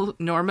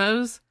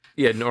normos?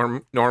 Yeah.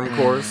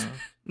 Normcores.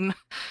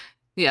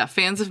 Yeah.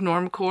 Fans of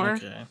normcore.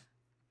 Okay.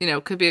 You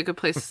know, could be a good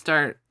place to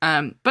start.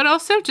 But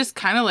also just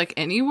kind of like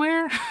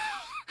anywhere.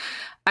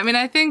 I mean,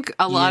 I think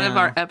a lot of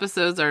our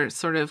episodes are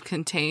sort of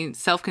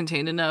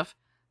self-contained enough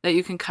that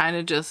you can kind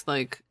of just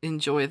like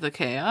enjoy the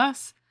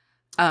chaos.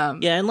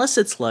 Yeah, unless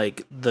it's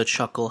like the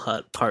Chuckle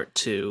Hut Part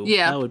 2.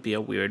 Yeah, that would be a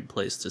weird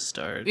place to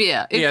start.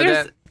 Yeah,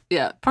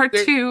 Part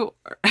 2.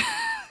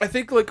 I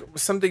think like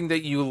something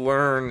that you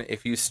learn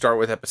if you start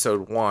with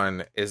episode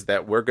 1 is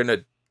that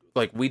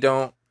we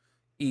don't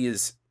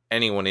ease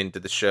anyone into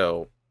the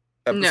show.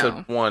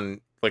 Episode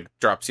 1 like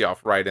drops you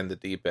off right in the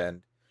deep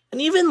end. And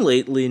even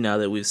lately, now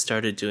that we've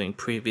started doing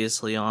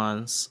previously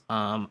ons,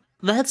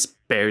 that's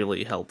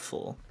barely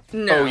helpful.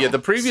 No. Oh yeah, the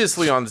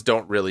previously ons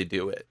don't really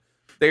do it.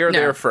 They are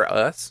there for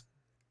us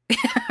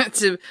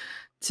to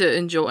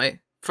enjoy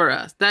for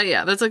us.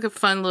 That's like a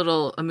fun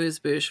little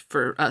amuse-bouche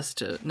for us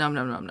to nom.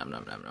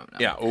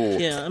 Yeah. Ooh.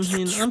 Yeah. I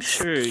mean, I'm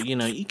sure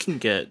you can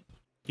get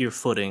your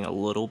footing a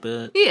little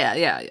bit.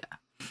 Yeah.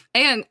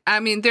 And I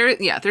mean,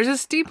 there's a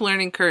steep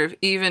learning curve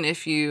even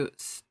if you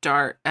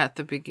start at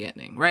the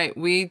beginning, right?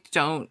 We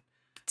don't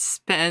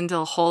spend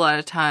a whole lot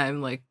of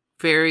time like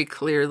very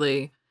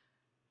clearly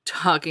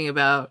talking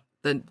about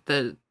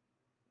the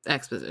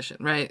exposition,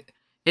 right?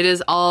 It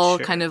is all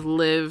kind of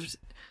lived,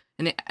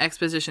 and the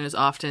exposition is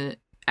often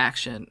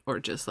action or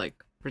just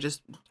like we're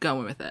just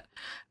going with it.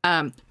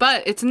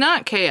 But it's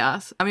not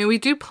chaos. I mean, we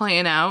do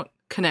plan out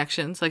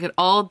connections, like it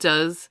all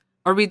does,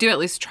 or we do at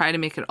least try to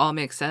make it all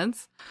make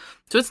sense.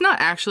 So it's not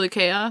actually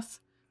chaos.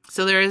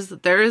 So there is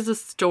a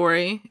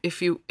story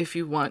if you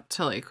want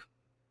to like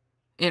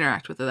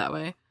interact with it that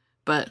way.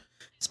 But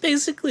it's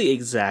basically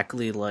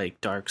exactly like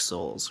Dark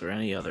Souls or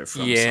any other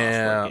From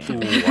Software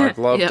game. Ooh, I'd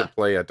love to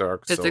play a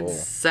Dark Souls. It's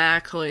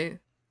exactly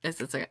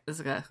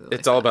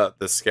It's all about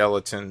the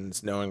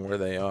skeletons knowing where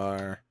they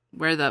are,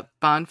 where the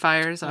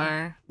bonfires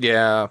are.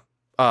 Yeah.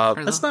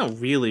 That's not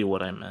really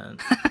what I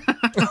meant.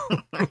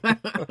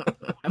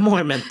 I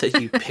more meant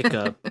that you pick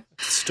up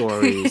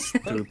stories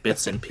through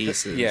bits and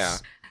pieces. Yeah.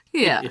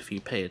 Yeah. If you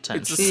pay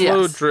attention. It's a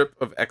slow drip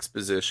of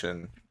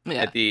exposition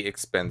at the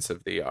expense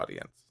of the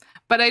audience.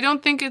 But I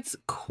don't think it's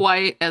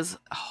quite as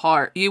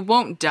hard. You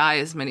won't die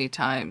as many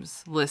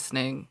times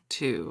listening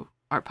to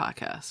our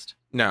podcast.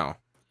 No.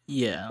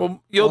 Yeah.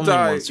 Well, you'll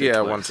die.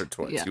 Once or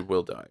twice. Yeah. You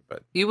will die,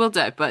 but you will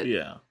die. But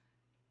yeah,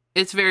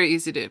 it's very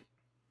easy to,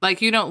 like,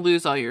 you don't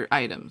lose all your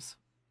items.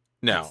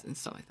 No, and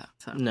stuff like that.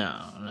 So.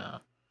 No.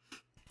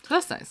 So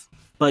that's nice.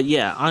 But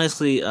yeah,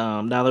 honestly,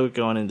 now that we're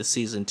going into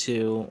season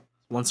 2,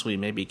 once we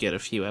maybe get a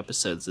few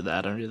episodes of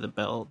that under the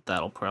belt,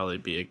 that'll probably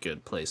be a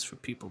good place for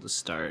people to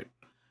start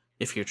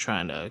if you're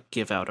trying to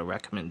give out a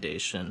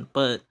recommendation.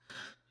 But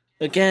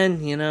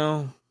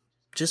again,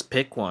 just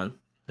pick one.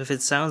 If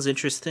it sounds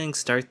interesting,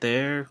 start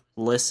there,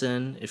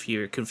 listen. If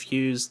you're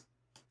confused,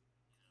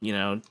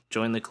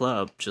 join the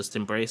club, just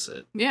embrace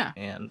it. Yeah.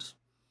 And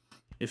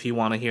if you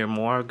want to hear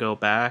more, go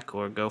back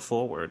or go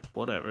forward,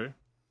 whatever.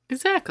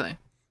 Exactly.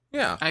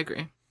 Yeah. I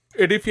agree.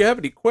 And if you have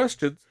any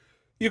questions,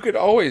 you could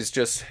always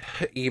just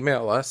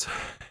email us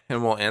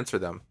and we'll answer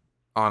them,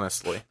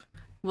 honestly.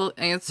 We'll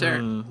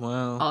answer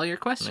all your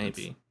questions.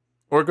 Maybe.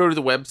 Or go to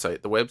the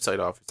website. The website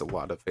offers a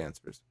lot of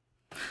answers.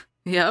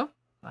 Yep.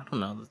 I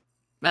don't know.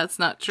 That's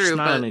not true. There's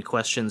not any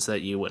questions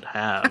that you would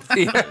have.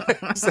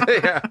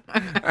 Yeah.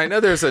 I know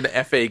there's an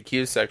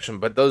FAQ section,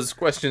 but those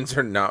questions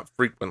are not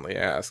frequently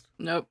asked.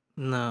 Nope.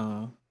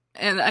 No.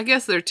 And I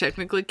guess they're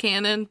technically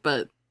canon,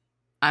 but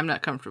I'm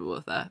not comfortable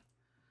with that.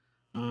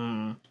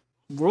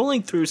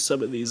 Rolling through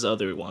some of these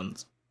other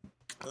ones,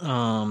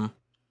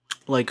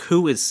 like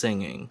who is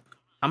singing?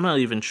 I'm not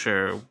even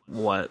sure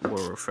what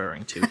we're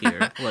referring to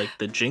here. Like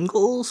the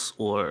jingles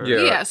or...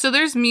 Yeah, so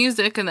there's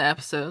music in the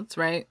episodes,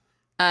 right?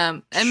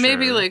 And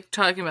maybe like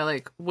talking about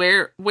like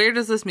where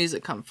does this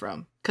music come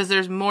from? Because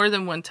there's more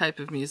than one type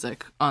of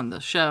music on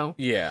the show.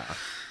 Yeah.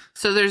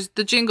 So there's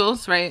the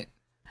jingles, right?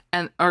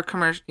 Or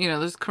commercial,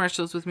 there's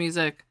commercials with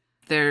music.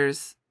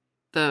 There's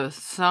the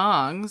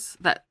songs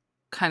that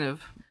kind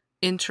of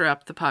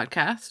interrupt the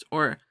podcast,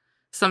 or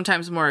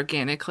sometimes more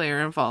organically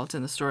are involved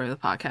in the story of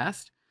the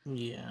podcast.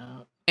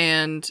 Yeah.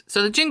 And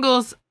so the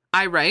jingles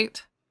I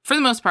write for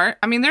the most part.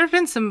 I mean, there have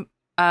been some.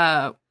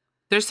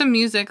 There's some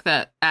music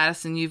that,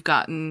 Addison, you've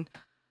gotten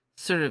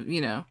sort of,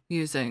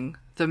 using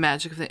the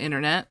magic of the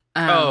internet.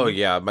 Oh,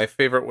 yeah. My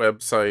favorite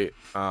website,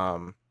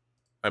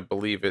 I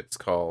believe it's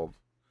called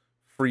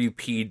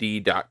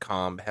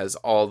freepd.com, has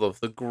all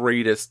of the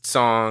greatest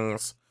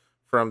songs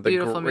from the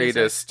Beautiful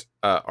greatest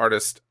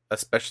artists,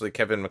 especially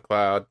Kevin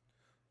MacLeod.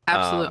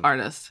 Absolute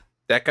artist.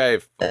 That guy.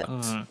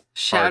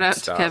 Shout out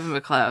to Kevin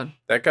MacLeod.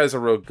 That guy's a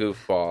real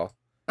goofball.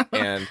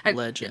 And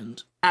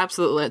legend.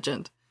 Absolute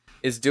legend.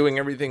 Is doing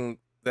everything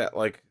that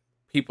like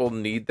people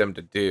need them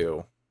to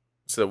do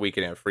so that we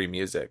can have free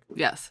music.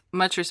 Yes,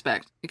 much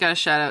respect. You got to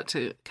shout out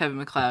to Kevin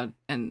MacLeod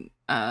and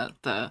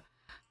the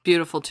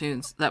beautiful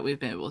tunes that we've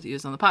been able to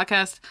use on the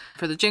podcast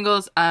for the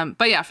jingles.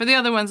 But yeah, for the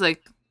other ones,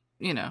 like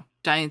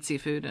Giant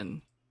Seafood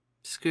and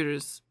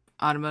Scooters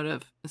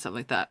Automotive and stuff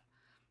like that,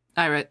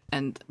 I write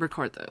and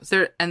record those.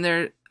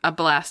 They're a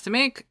blast to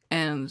make,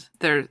 and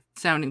they're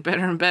sounding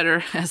better and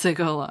better as they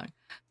go along.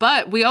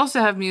 But we also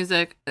have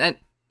music that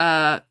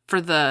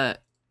for the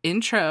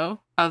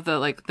intro of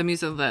the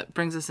music that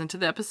brings us into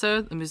the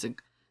episode, the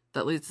music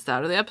that leads us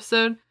out of the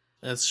episode.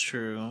 That's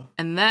true.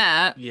 And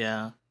that,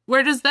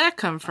 where does that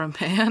come from,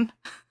 Pan?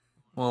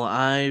 Well,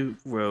 I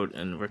wrote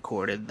and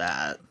recorded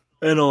that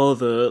and all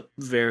the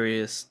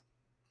various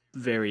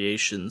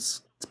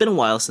variations. It's been a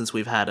while since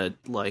we've had a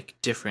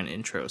different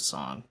intro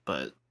song,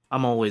 but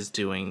I'm always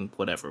doing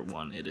whatever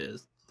one it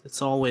is.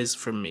 It's always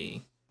from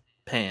me,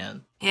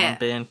 Pan, on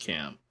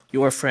Bandcamp.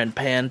 Your friend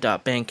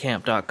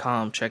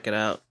pan.bandcamp.com. Check it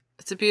out.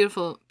 It's a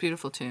beautiful,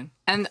 beautiful tune.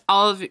 And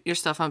all of your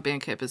stuff on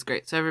Bandcamp is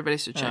great, so everybody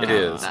should check it out.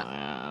 It is.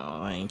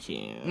 Oh, thank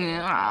you.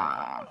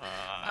 Yeah.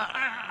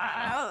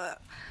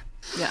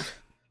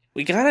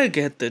 We gotta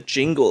get the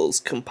jingles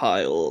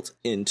compiled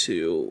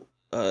into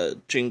the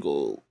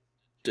jingle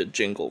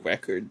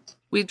record.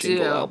 We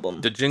do.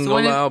 Album. The jingle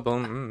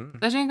album.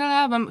 The jingle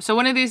album. So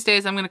one of these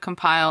days I'm going to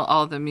compile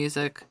all the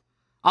music,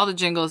 all the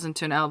jingles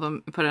into an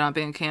album and put it on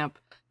Bandcamp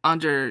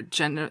under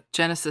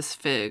Genesis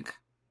Fig.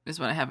 Is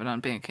what I have it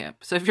on Bandcamp.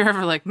 So if you're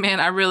ever like, man,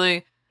 I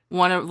really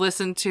want to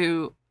listen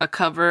to a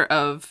cover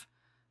of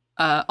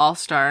All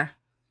Star,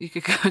 you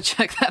could go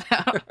check that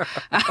out.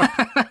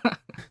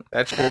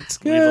 That's good.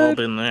 We've all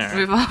been there.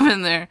 We've all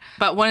been there.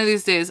 But one of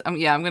these days, I'm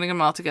going to get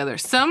them all together.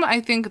 Some, I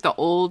think the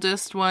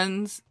oldest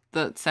ones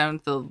that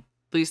sound the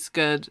least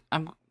good,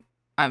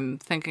 I'm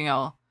thinking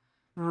I'll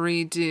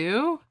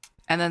redo.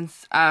 And then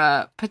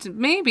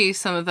maybe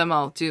some of them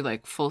I'll do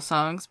like full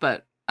songs.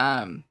 But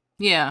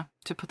yeah,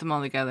 to put them all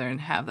together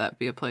and have that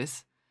be a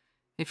place.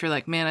 If you're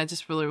like, man, I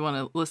just really want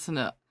to listen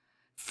to,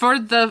 for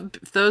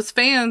those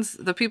fans,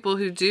 the people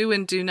who do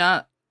and do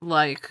not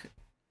like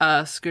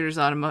Scooter's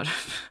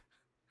Automotive.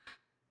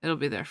 It'll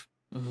be there.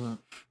 Mm-hmm.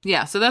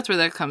 Yeah, so that's where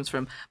that comes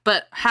from.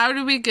 But how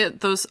do we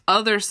get those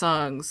other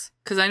songs?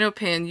 Because I know,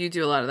 Pan, you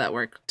do a lot of that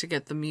work to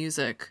get the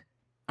music,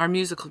 our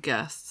musical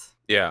guests.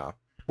 Yeah.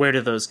 Where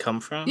do those come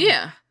from?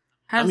 Yeah.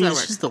 How does that it's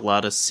work? just a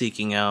lot of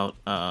seeking out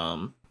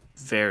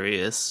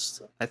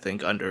various, I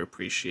think,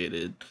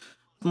 underappreciated,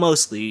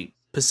 mostly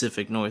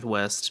Pacific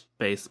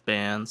Northwest-based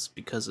bands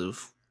because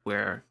of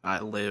where I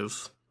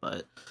live.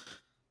 But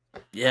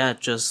yeah,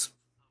 just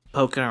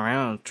poking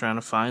around, trying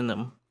to find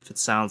them. If it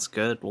sounds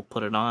good, we'll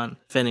put it on.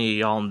 If any of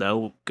y'all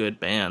know good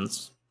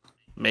bands,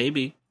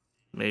 maybe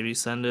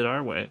send it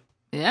our way.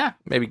 Yeah.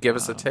 Maybe give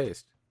us a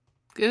taste.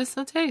 Give us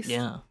a taste.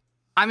 Yeah.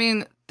 I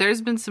mean,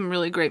 there's been some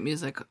really great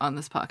music on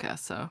this podcast,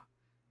 so.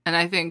 And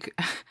I think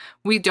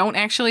we don't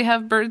actually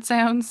have bird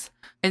sounds.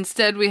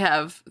 Instead, we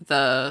have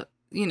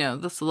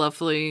this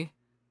lovely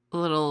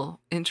little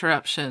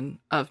interruption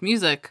of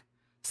music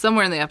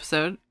somewhere in the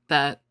episode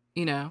that,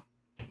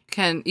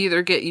 can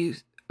either get you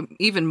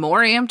even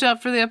more amped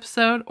up for the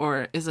episode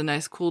or is a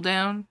nice cool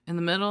down in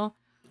the middle.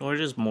 Or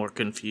just more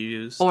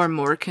confused.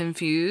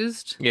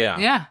 Yeah.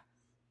 Yeah.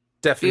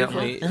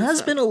 Definitely. It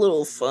has been a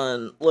little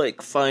fun,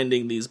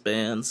 finding these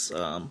bands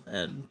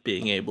and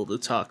being able to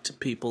talk to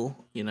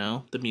people,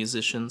 the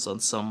musicians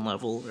on some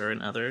level or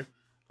another.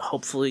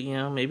 Hopefully,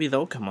 maybe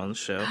they'll come on the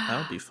show. That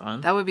would be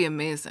fun. That would be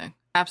amazing.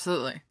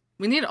 Absolutely.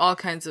 We need all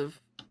kinds of...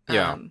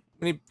 we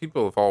need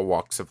people of all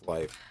walks of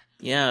life.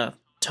 Yeah.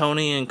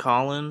 Tony and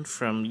Colin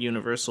from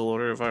Universal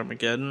Order of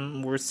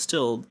Armageddon, we're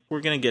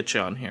going to get you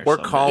on here. We're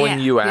calling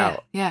you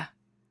out. Yeah.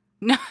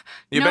 No,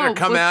 you better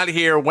come out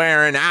here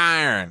wearing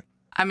iron.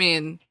 I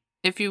mean,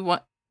 if you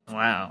want...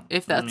 Wow.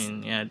 If that's...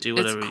 do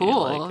whatever it's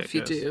cool you like, if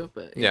you do,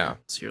 but... Yeah.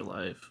 It's your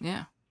life.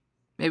 Yeah.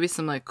 Maybe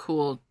some,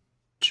 cool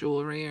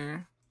jewelry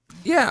or...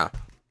 Yeah.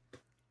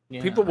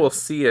 People will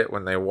see it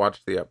when they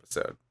watch the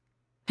episode.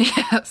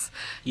 Yes.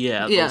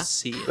 Yeah, they'll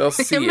see it. They'll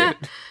see it.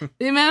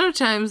 The amount of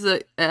times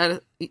that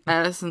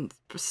Addison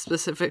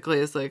specifically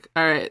is like,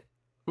 all right,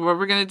 what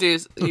we're going to do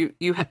is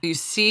you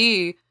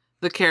see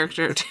the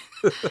character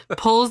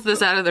pulls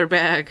this out of their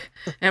bag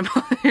and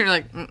you're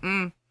like,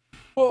 mm-mm.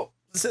 Well,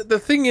 the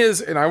thing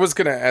is, and I was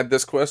going to add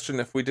this question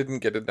if we didn't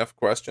get enough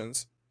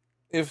questions.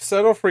 If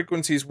Subtle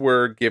Frequencies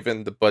were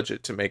given the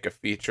budget to make a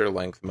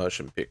feature-length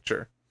motion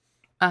picture,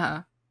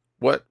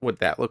 what would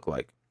that look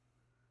like?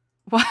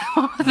 What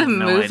the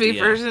movie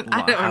version? I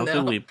don't know. How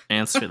can we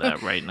answer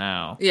that right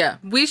now? Yeah,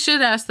 we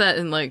should ask that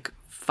in the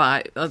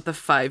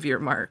 5-year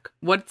mark.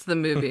 What's the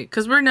movie?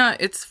 Because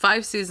it's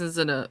 5 seasons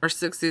or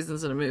 6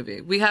 seasons in a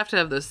movie. We have to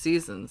have those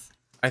seasons.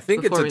 I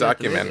think it's a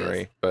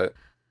documentary, but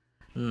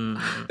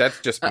that's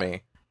just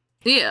me.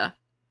 Yeah,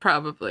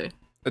 probably.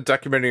 A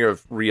documentary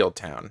of Real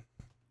Town.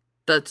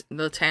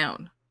 The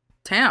town.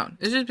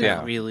 It should be.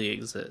 It really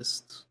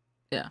exists.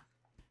 Yeah.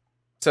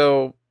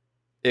 So,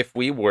 if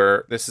we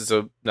were, this is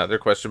another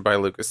question by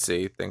Lucas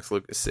C. Thanks,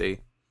 Lucas C.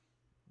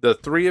 The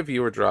 3 of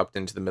you are dropped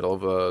into the middle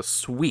of a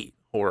sweet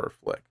horror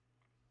flick.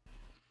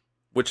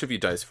 Which of you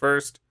dies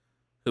first?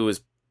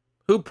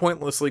 Who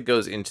pointlessly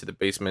goes into the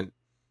basement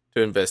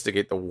to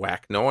investigate the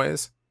whack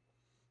noise?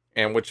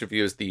 And which of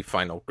you is the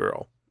final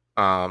girl?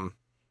 And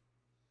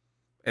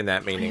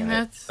that meaning,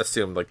 I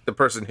assume the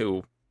person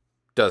who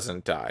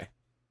doesn't die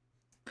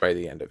by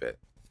the end of it.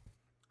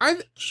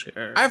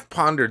 I've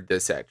pondered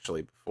this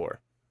actually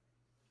before.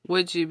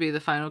 Would you be the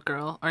final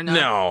girl or not?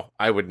 No,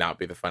 I would not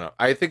be the final.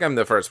 I think I'm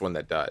the first one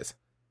that dies.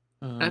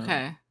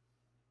 Okay.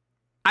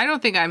 I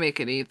don't think I make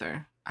it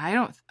either.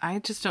 I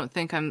just don't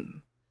think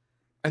I'm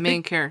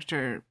main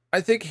character. I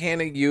think,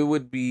 Hannah, you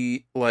would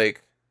be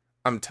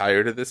I'm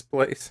tired of this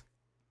place.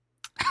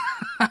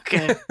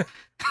 Okay.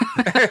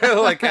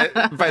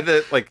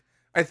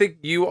 I think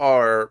you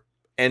are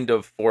end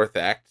of 4th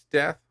act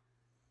death.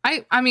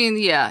 I mean,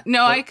 yeah.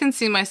 No, I can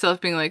see myself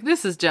being like,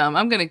 this is dumb.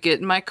 I'm going to get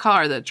in my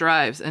car that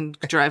drives and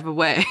drive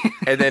away.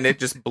 And then it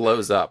just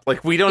blows up.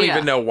 We don't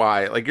even know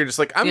why. You're just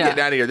I'm getting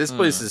out of here. This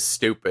place is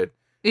stupid.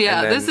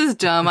 Yeah, this is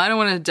dumb. I don't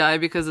want to die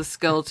because a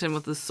skeleton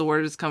with a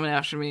sword is coming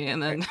after me.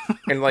 And then...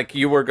 and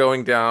you were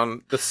going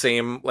down the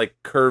same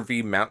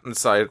curvy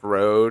mountainside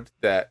road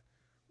that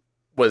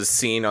was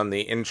seen on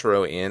the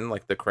intro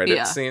the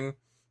credit scene.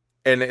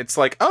 And it's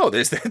oh,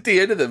 is that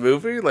the end of the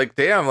movie?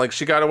 Damn,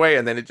 she got away,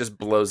 and then it just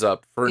blows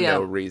up for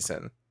no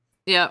reason.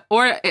 Yeah,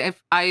 or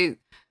if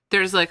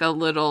there's a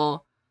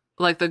little,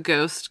 the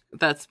ghost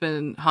that's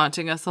been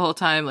haunting us the whole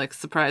time,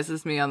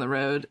 surprises me on the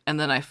road, and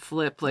then I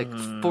flip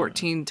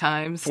 14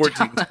 times.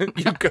 14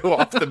 you go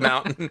off the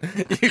mountain,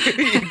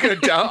 you go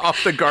down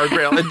off the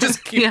guardrail, and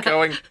just keep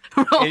going.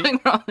 Rolling.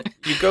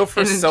 You go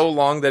for so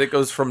long that it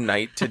goes from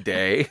night to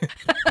day.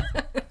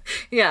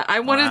 Yeah,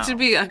 I want it to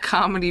be a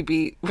comedy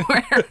beat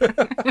where...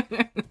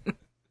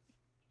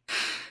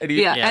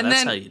 and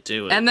that's how you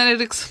do it. And then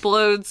it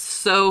explodes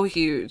so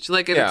huge.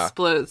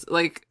 Explodes.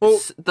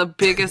 The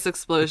biggest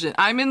explosion.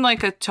 I'm in a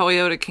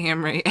Toyota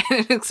Camry and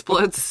it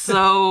explodes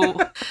so...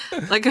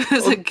 it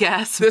was a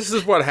gas... This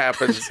is what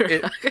happens.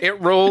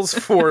 It rolls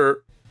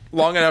for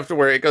long enough to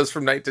where it goes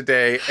from night to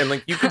day, and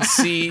like you could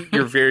see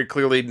your very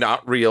clearly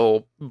not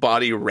real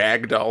body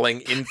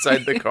ragdolling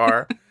inside the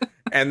car,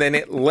 and then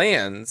it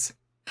lands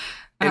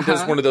and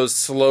does one of those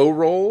slow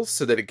rolls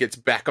so that it gets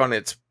back on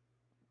its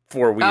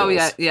four wheels. Oh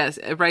yeah, yes,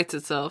 it rights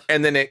itself,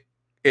 and then it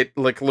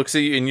like looks at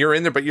you, and you're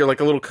in there, but you're like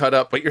a little cut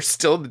up, but you're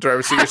still in the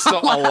driver's seat, you're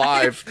still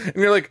alive, and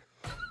you're like,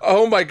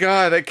 oh my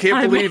god, I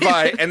can't believe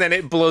and then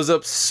it blows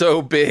up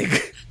so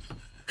big.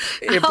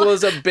 It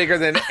blows up bigger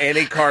than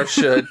any car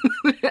should.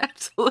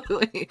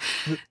 Absolutely.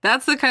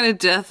 That's the kind of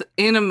death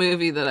in a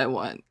movie that I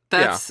want.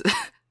 That's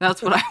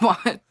what I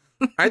want.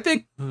 I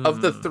think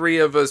of the three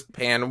of us,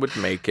 Pan would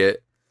make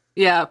it.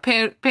 Yeah,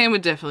 Pan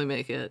would definitely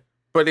make it.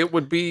 But it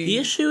would be... The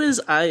issue is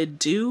I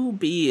do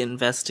be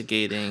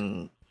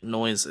investigating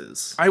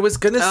noises. I was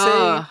going to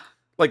say,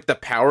 like, the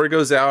power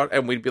goes out,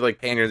 and we'd be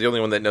like, Pan, you're the only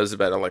one that knows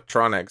about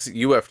electronics.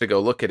 You have to go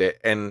look at it,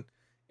 and...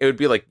 It would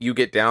be like you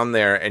get down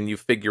there and you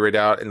figure it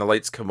out and the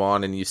lights come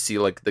on and you see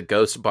like the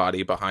ghost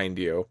body behind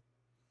you.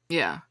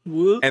 Yeah.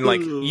 And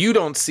like you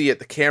don't see it,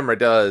 the camera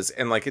does.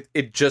 And like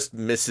it just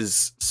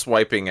misses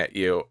swiping at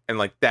you. And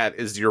like that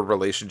is your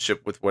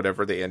relationship with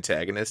whatever the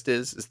antagonist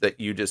is that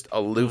you just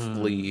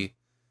aloofly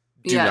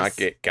do not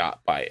get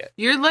got by it.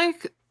 You're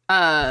like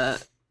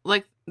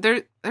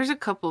there's a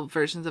couple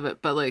versions of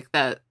it, but like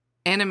that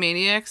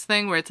Animaniacs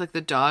thing where it's like the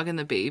dog and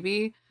the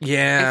baby.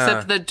 Yeah.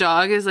 Except the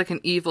dog is like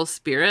an evil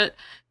spirit.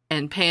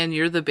 And Pan,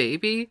 you're the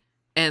baby,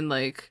 and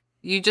like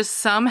you just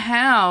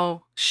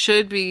somehow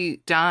should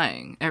be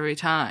dying every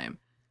time,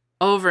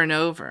 over and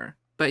over,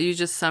 but you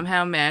just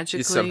somehow magically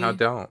you somehow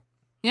don't.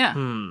 Yeah.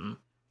 And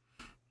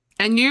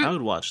I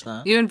would watch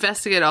that. You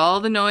investigate all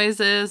the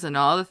noises and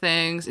all the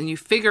things, and you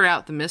figure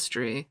out the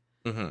mystery,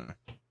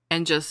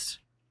 and just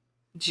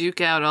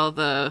juke out all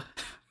the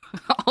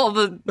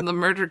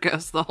murder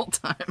ghosts the whole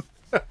time.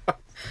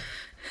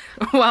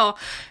 Well,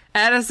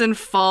 Addison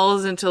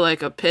falls into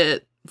like a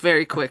pit.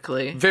 Very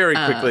quickly.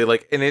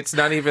 Like, and it's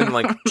not even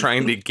like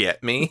trying to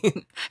get me.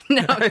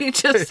 No, he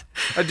just...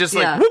 I just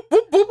like, whoop,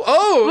 whoop, whoop,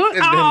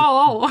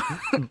 oh!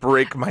 And then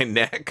break my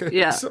neck.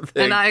 Yeah,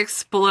 and I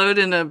explode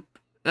in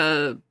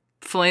a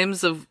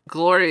flames of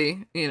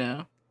glory,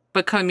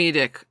 but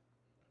comedic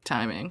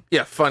timing.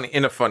 Yeah,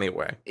 in a funny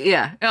way.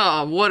 Yeah.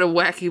 Oh, what a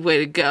wacky way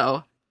to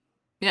go.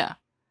 Yeah.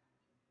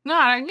 So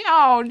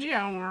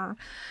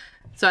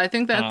I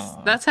think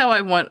that's how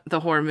I want the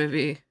horror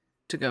movie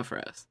to go for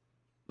us.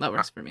 That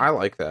works for me. I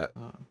like that.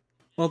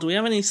 Well, do we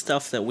have any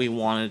stuff that we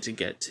wanted to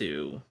get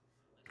to?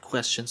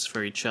 Questions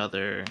for each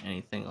other,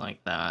 anything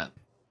like that?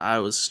 I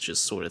was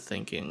just sort of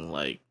thinking,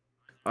 like,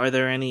 are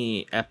there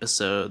any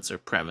episodes or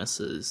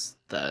premises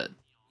that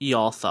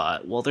y'all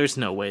thought, well, there's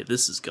no way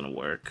this is going to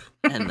work,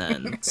 and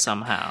then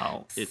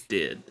somehow it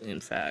did, in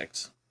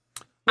fact?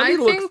 Let me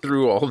look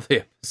through all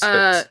the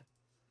episodes.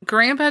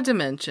 Grandpa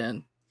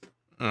Dimension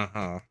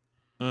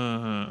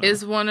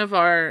is one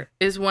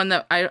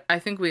that I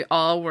think we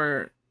all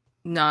were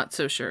not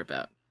so sure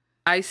about.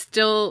 I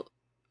still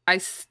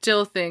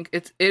think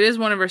it is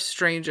one of our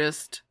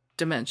strangest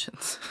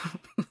dimensions.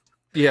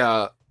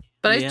 Yeah.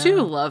 But I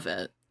do love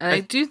it. And I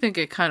do think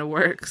it kind of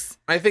works.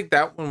 I think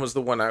that one was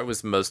the one I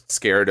was most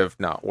scared of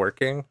not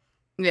working.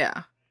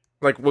 Yeah.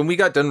 Like when we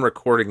got done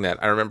recording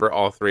that, I remember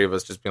all three of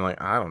us just being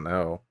like, I don't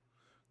know.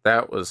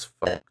 That was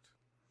fucked.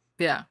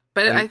 Yeah.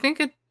 But I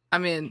think I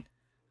mean,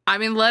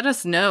 let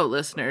us know,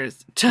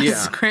 listeners.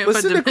 Grandpa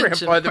Listen Dimension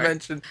to Grandpa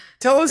Dimension.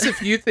 Tell us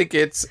if you think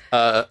it's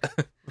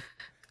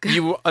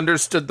you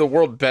understood the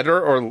world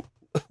better or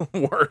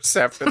worse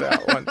after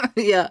that one.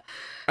 Yeah.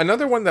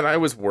 Another one that I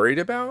was worried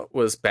about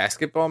was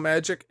Basketball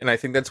Magic, and I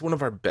think that's one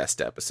of our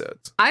best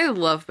episodes. I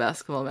love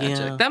Basketball Magic.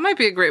 Yeah. That might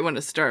be a great one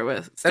to start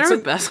with. Start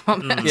with Basketball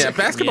Magic. Yeah,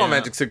 Basketball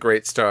Magic's a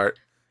great start.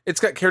 It's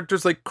got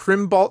characters like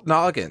Crimbalt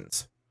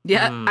Noggins.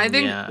 Yeah, I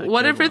think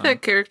whatever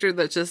that character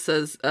that just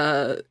says,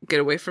 get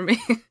away from me.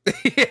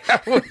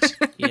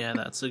 Yeah,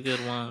 that's a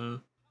good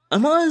one.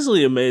 I'm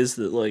honestly amazed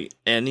that, like,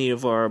 any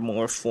of our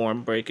more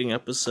form-breaking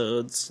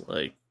episodes,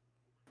 like,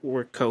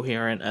 were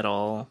coherent at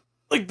all.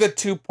 Like the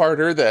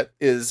two-parter that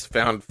is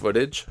found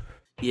footage.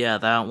 Yeah,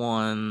 that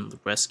one, the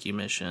rescue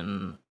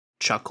mission,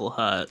 Chuckle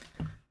Hut.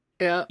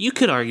 Yeah. You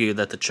could argue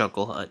that the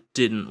Chuckle Hut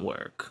didn't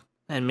work,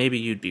 and maybe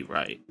you'd be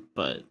right,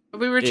 but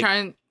we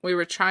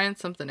were trying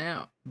something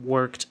out.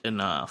 Worked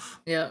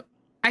enough. Yeah.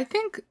 I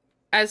think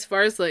as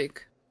far as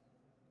like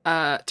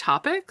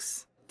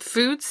topics,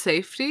 food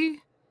safety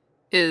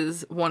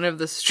is one of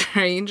the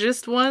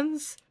strangest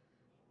ones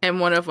and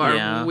one of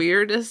our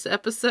weirdest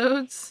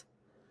episodes.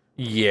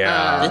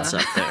 Yeah. It's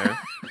up there.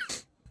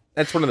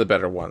 That's one of the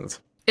better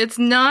ones. It's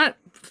not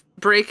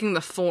breaking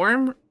the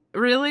form,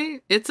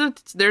 really.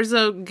 There's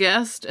a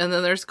guest and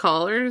then there's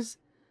callers,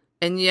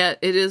 and yet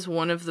it is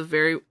one of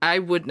the I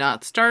would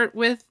not start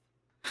with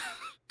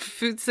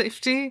food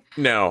safety.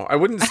 No, I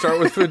wouldn't start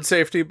with food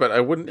safety, but I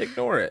wouldn't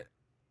ignore it.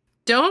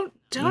 Don't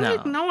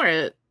ignore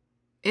it.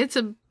 It's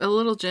a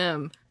little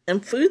gem.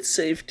 And food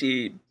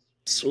safety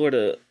sort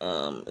of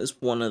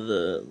is one of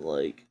the,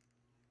 like,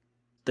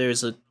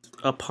 there's a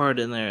part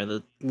in there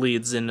that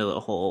leads into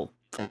the whole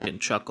fucking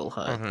Chuckle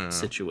Hut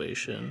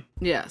situation.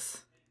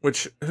 Yes.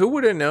 Which, who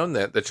would have known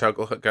that the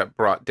Chuckle Hut got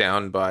brought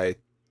down by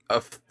a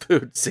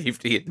food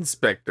safety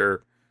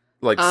inspector,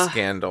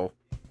 scandal?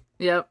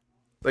 Yep.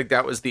 Like,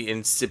 that was the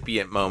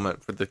incipient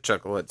moment for the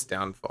Chuckle Hut's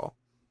downfall.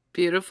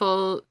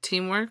 Beautiful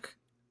teamwork.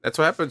 That's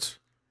what happens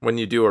when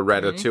you do a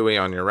ratatouille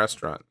on your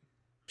restaurant.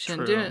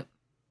 Shouldn't do it.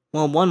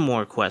 Well, one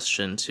more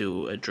question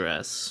to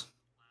address.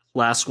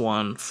 Last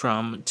one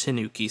from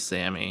Tanuki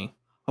Sammy.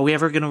 Are we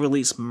ever going to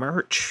release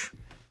merch?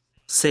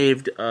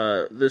 Saved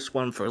this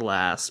one for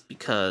last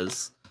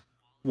because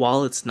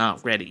while it's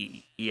not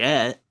ready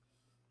yet,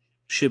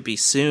 should be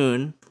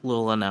soon,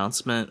 little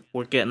announcement.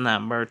 We're getting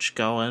that merch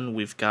going.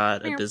 We've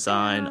got a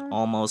design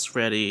almost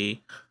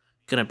ready.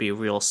 Gonna be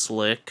real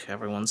slick.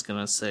 Everyone's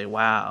gonna say,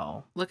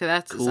 wow. Look at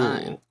that cool.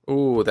 design.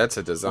 Ooh, that's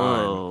a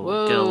design.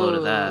 Whoa. Get a load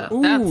of that.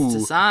 Ooh. That's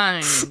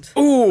designed.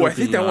 Ooh, I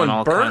think that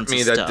one burnt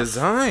me, that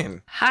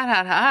design.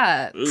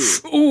 Hot.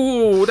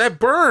 Ooh, that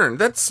burned.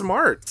 That's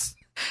smart.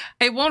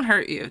 It won't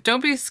hurt you.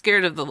 Don't be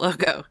scared of the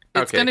logo.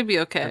 It's gonna be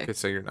okay. Okay,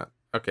 so you're not.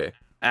 Okay.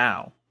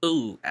 Ow.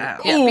 Ooh, ow.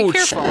 Yeah, be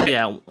careful.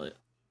 Yeah.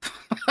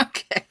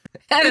 Okay.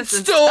 It's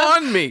still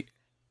on me.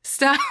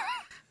 Stop.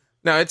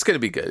 No, it's gonna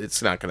be good.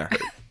 It's not gonna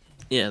hurt.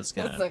 Yeah, it's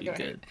gonna be good.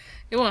 Hurt.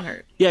 It won't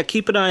hurt. Yeah,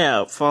 keep an eye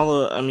out.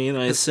 Follow. I mean,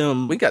 I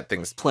assume we got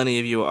things. Plenty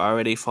of you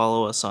already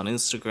follow us on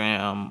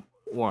Instagram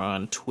or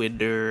on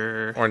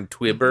Twitter. Or on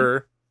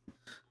Twibber.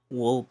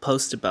 We'll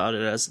post about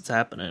it as it's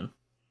happening.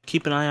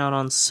 Keep an eye out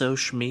on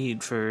social media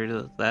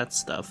for that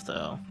stuff,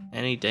 though.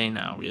 Any day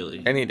now,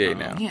 really. Any day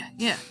now.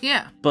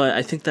 Yeah. But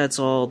I think that's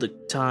all the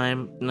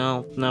time.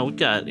 No, we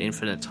got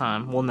infinite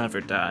time. We'll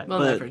never die.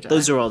 But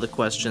those are all the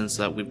questions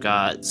that we've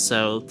got.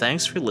 So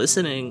thanks for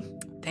listening.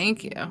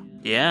 Thank you.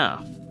 Yeah.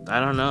 I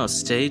don't know.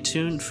 Stay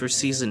tuned for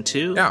season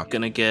 2. Yeah.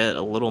 Gonna get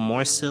a little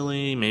more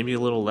silly, maybe a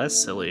little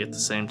less silly at the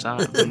same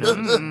time.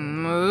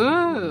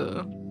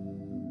 Ooh.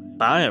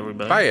 Bye,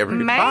 everybody. Bye,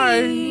 everybody.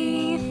 Bye.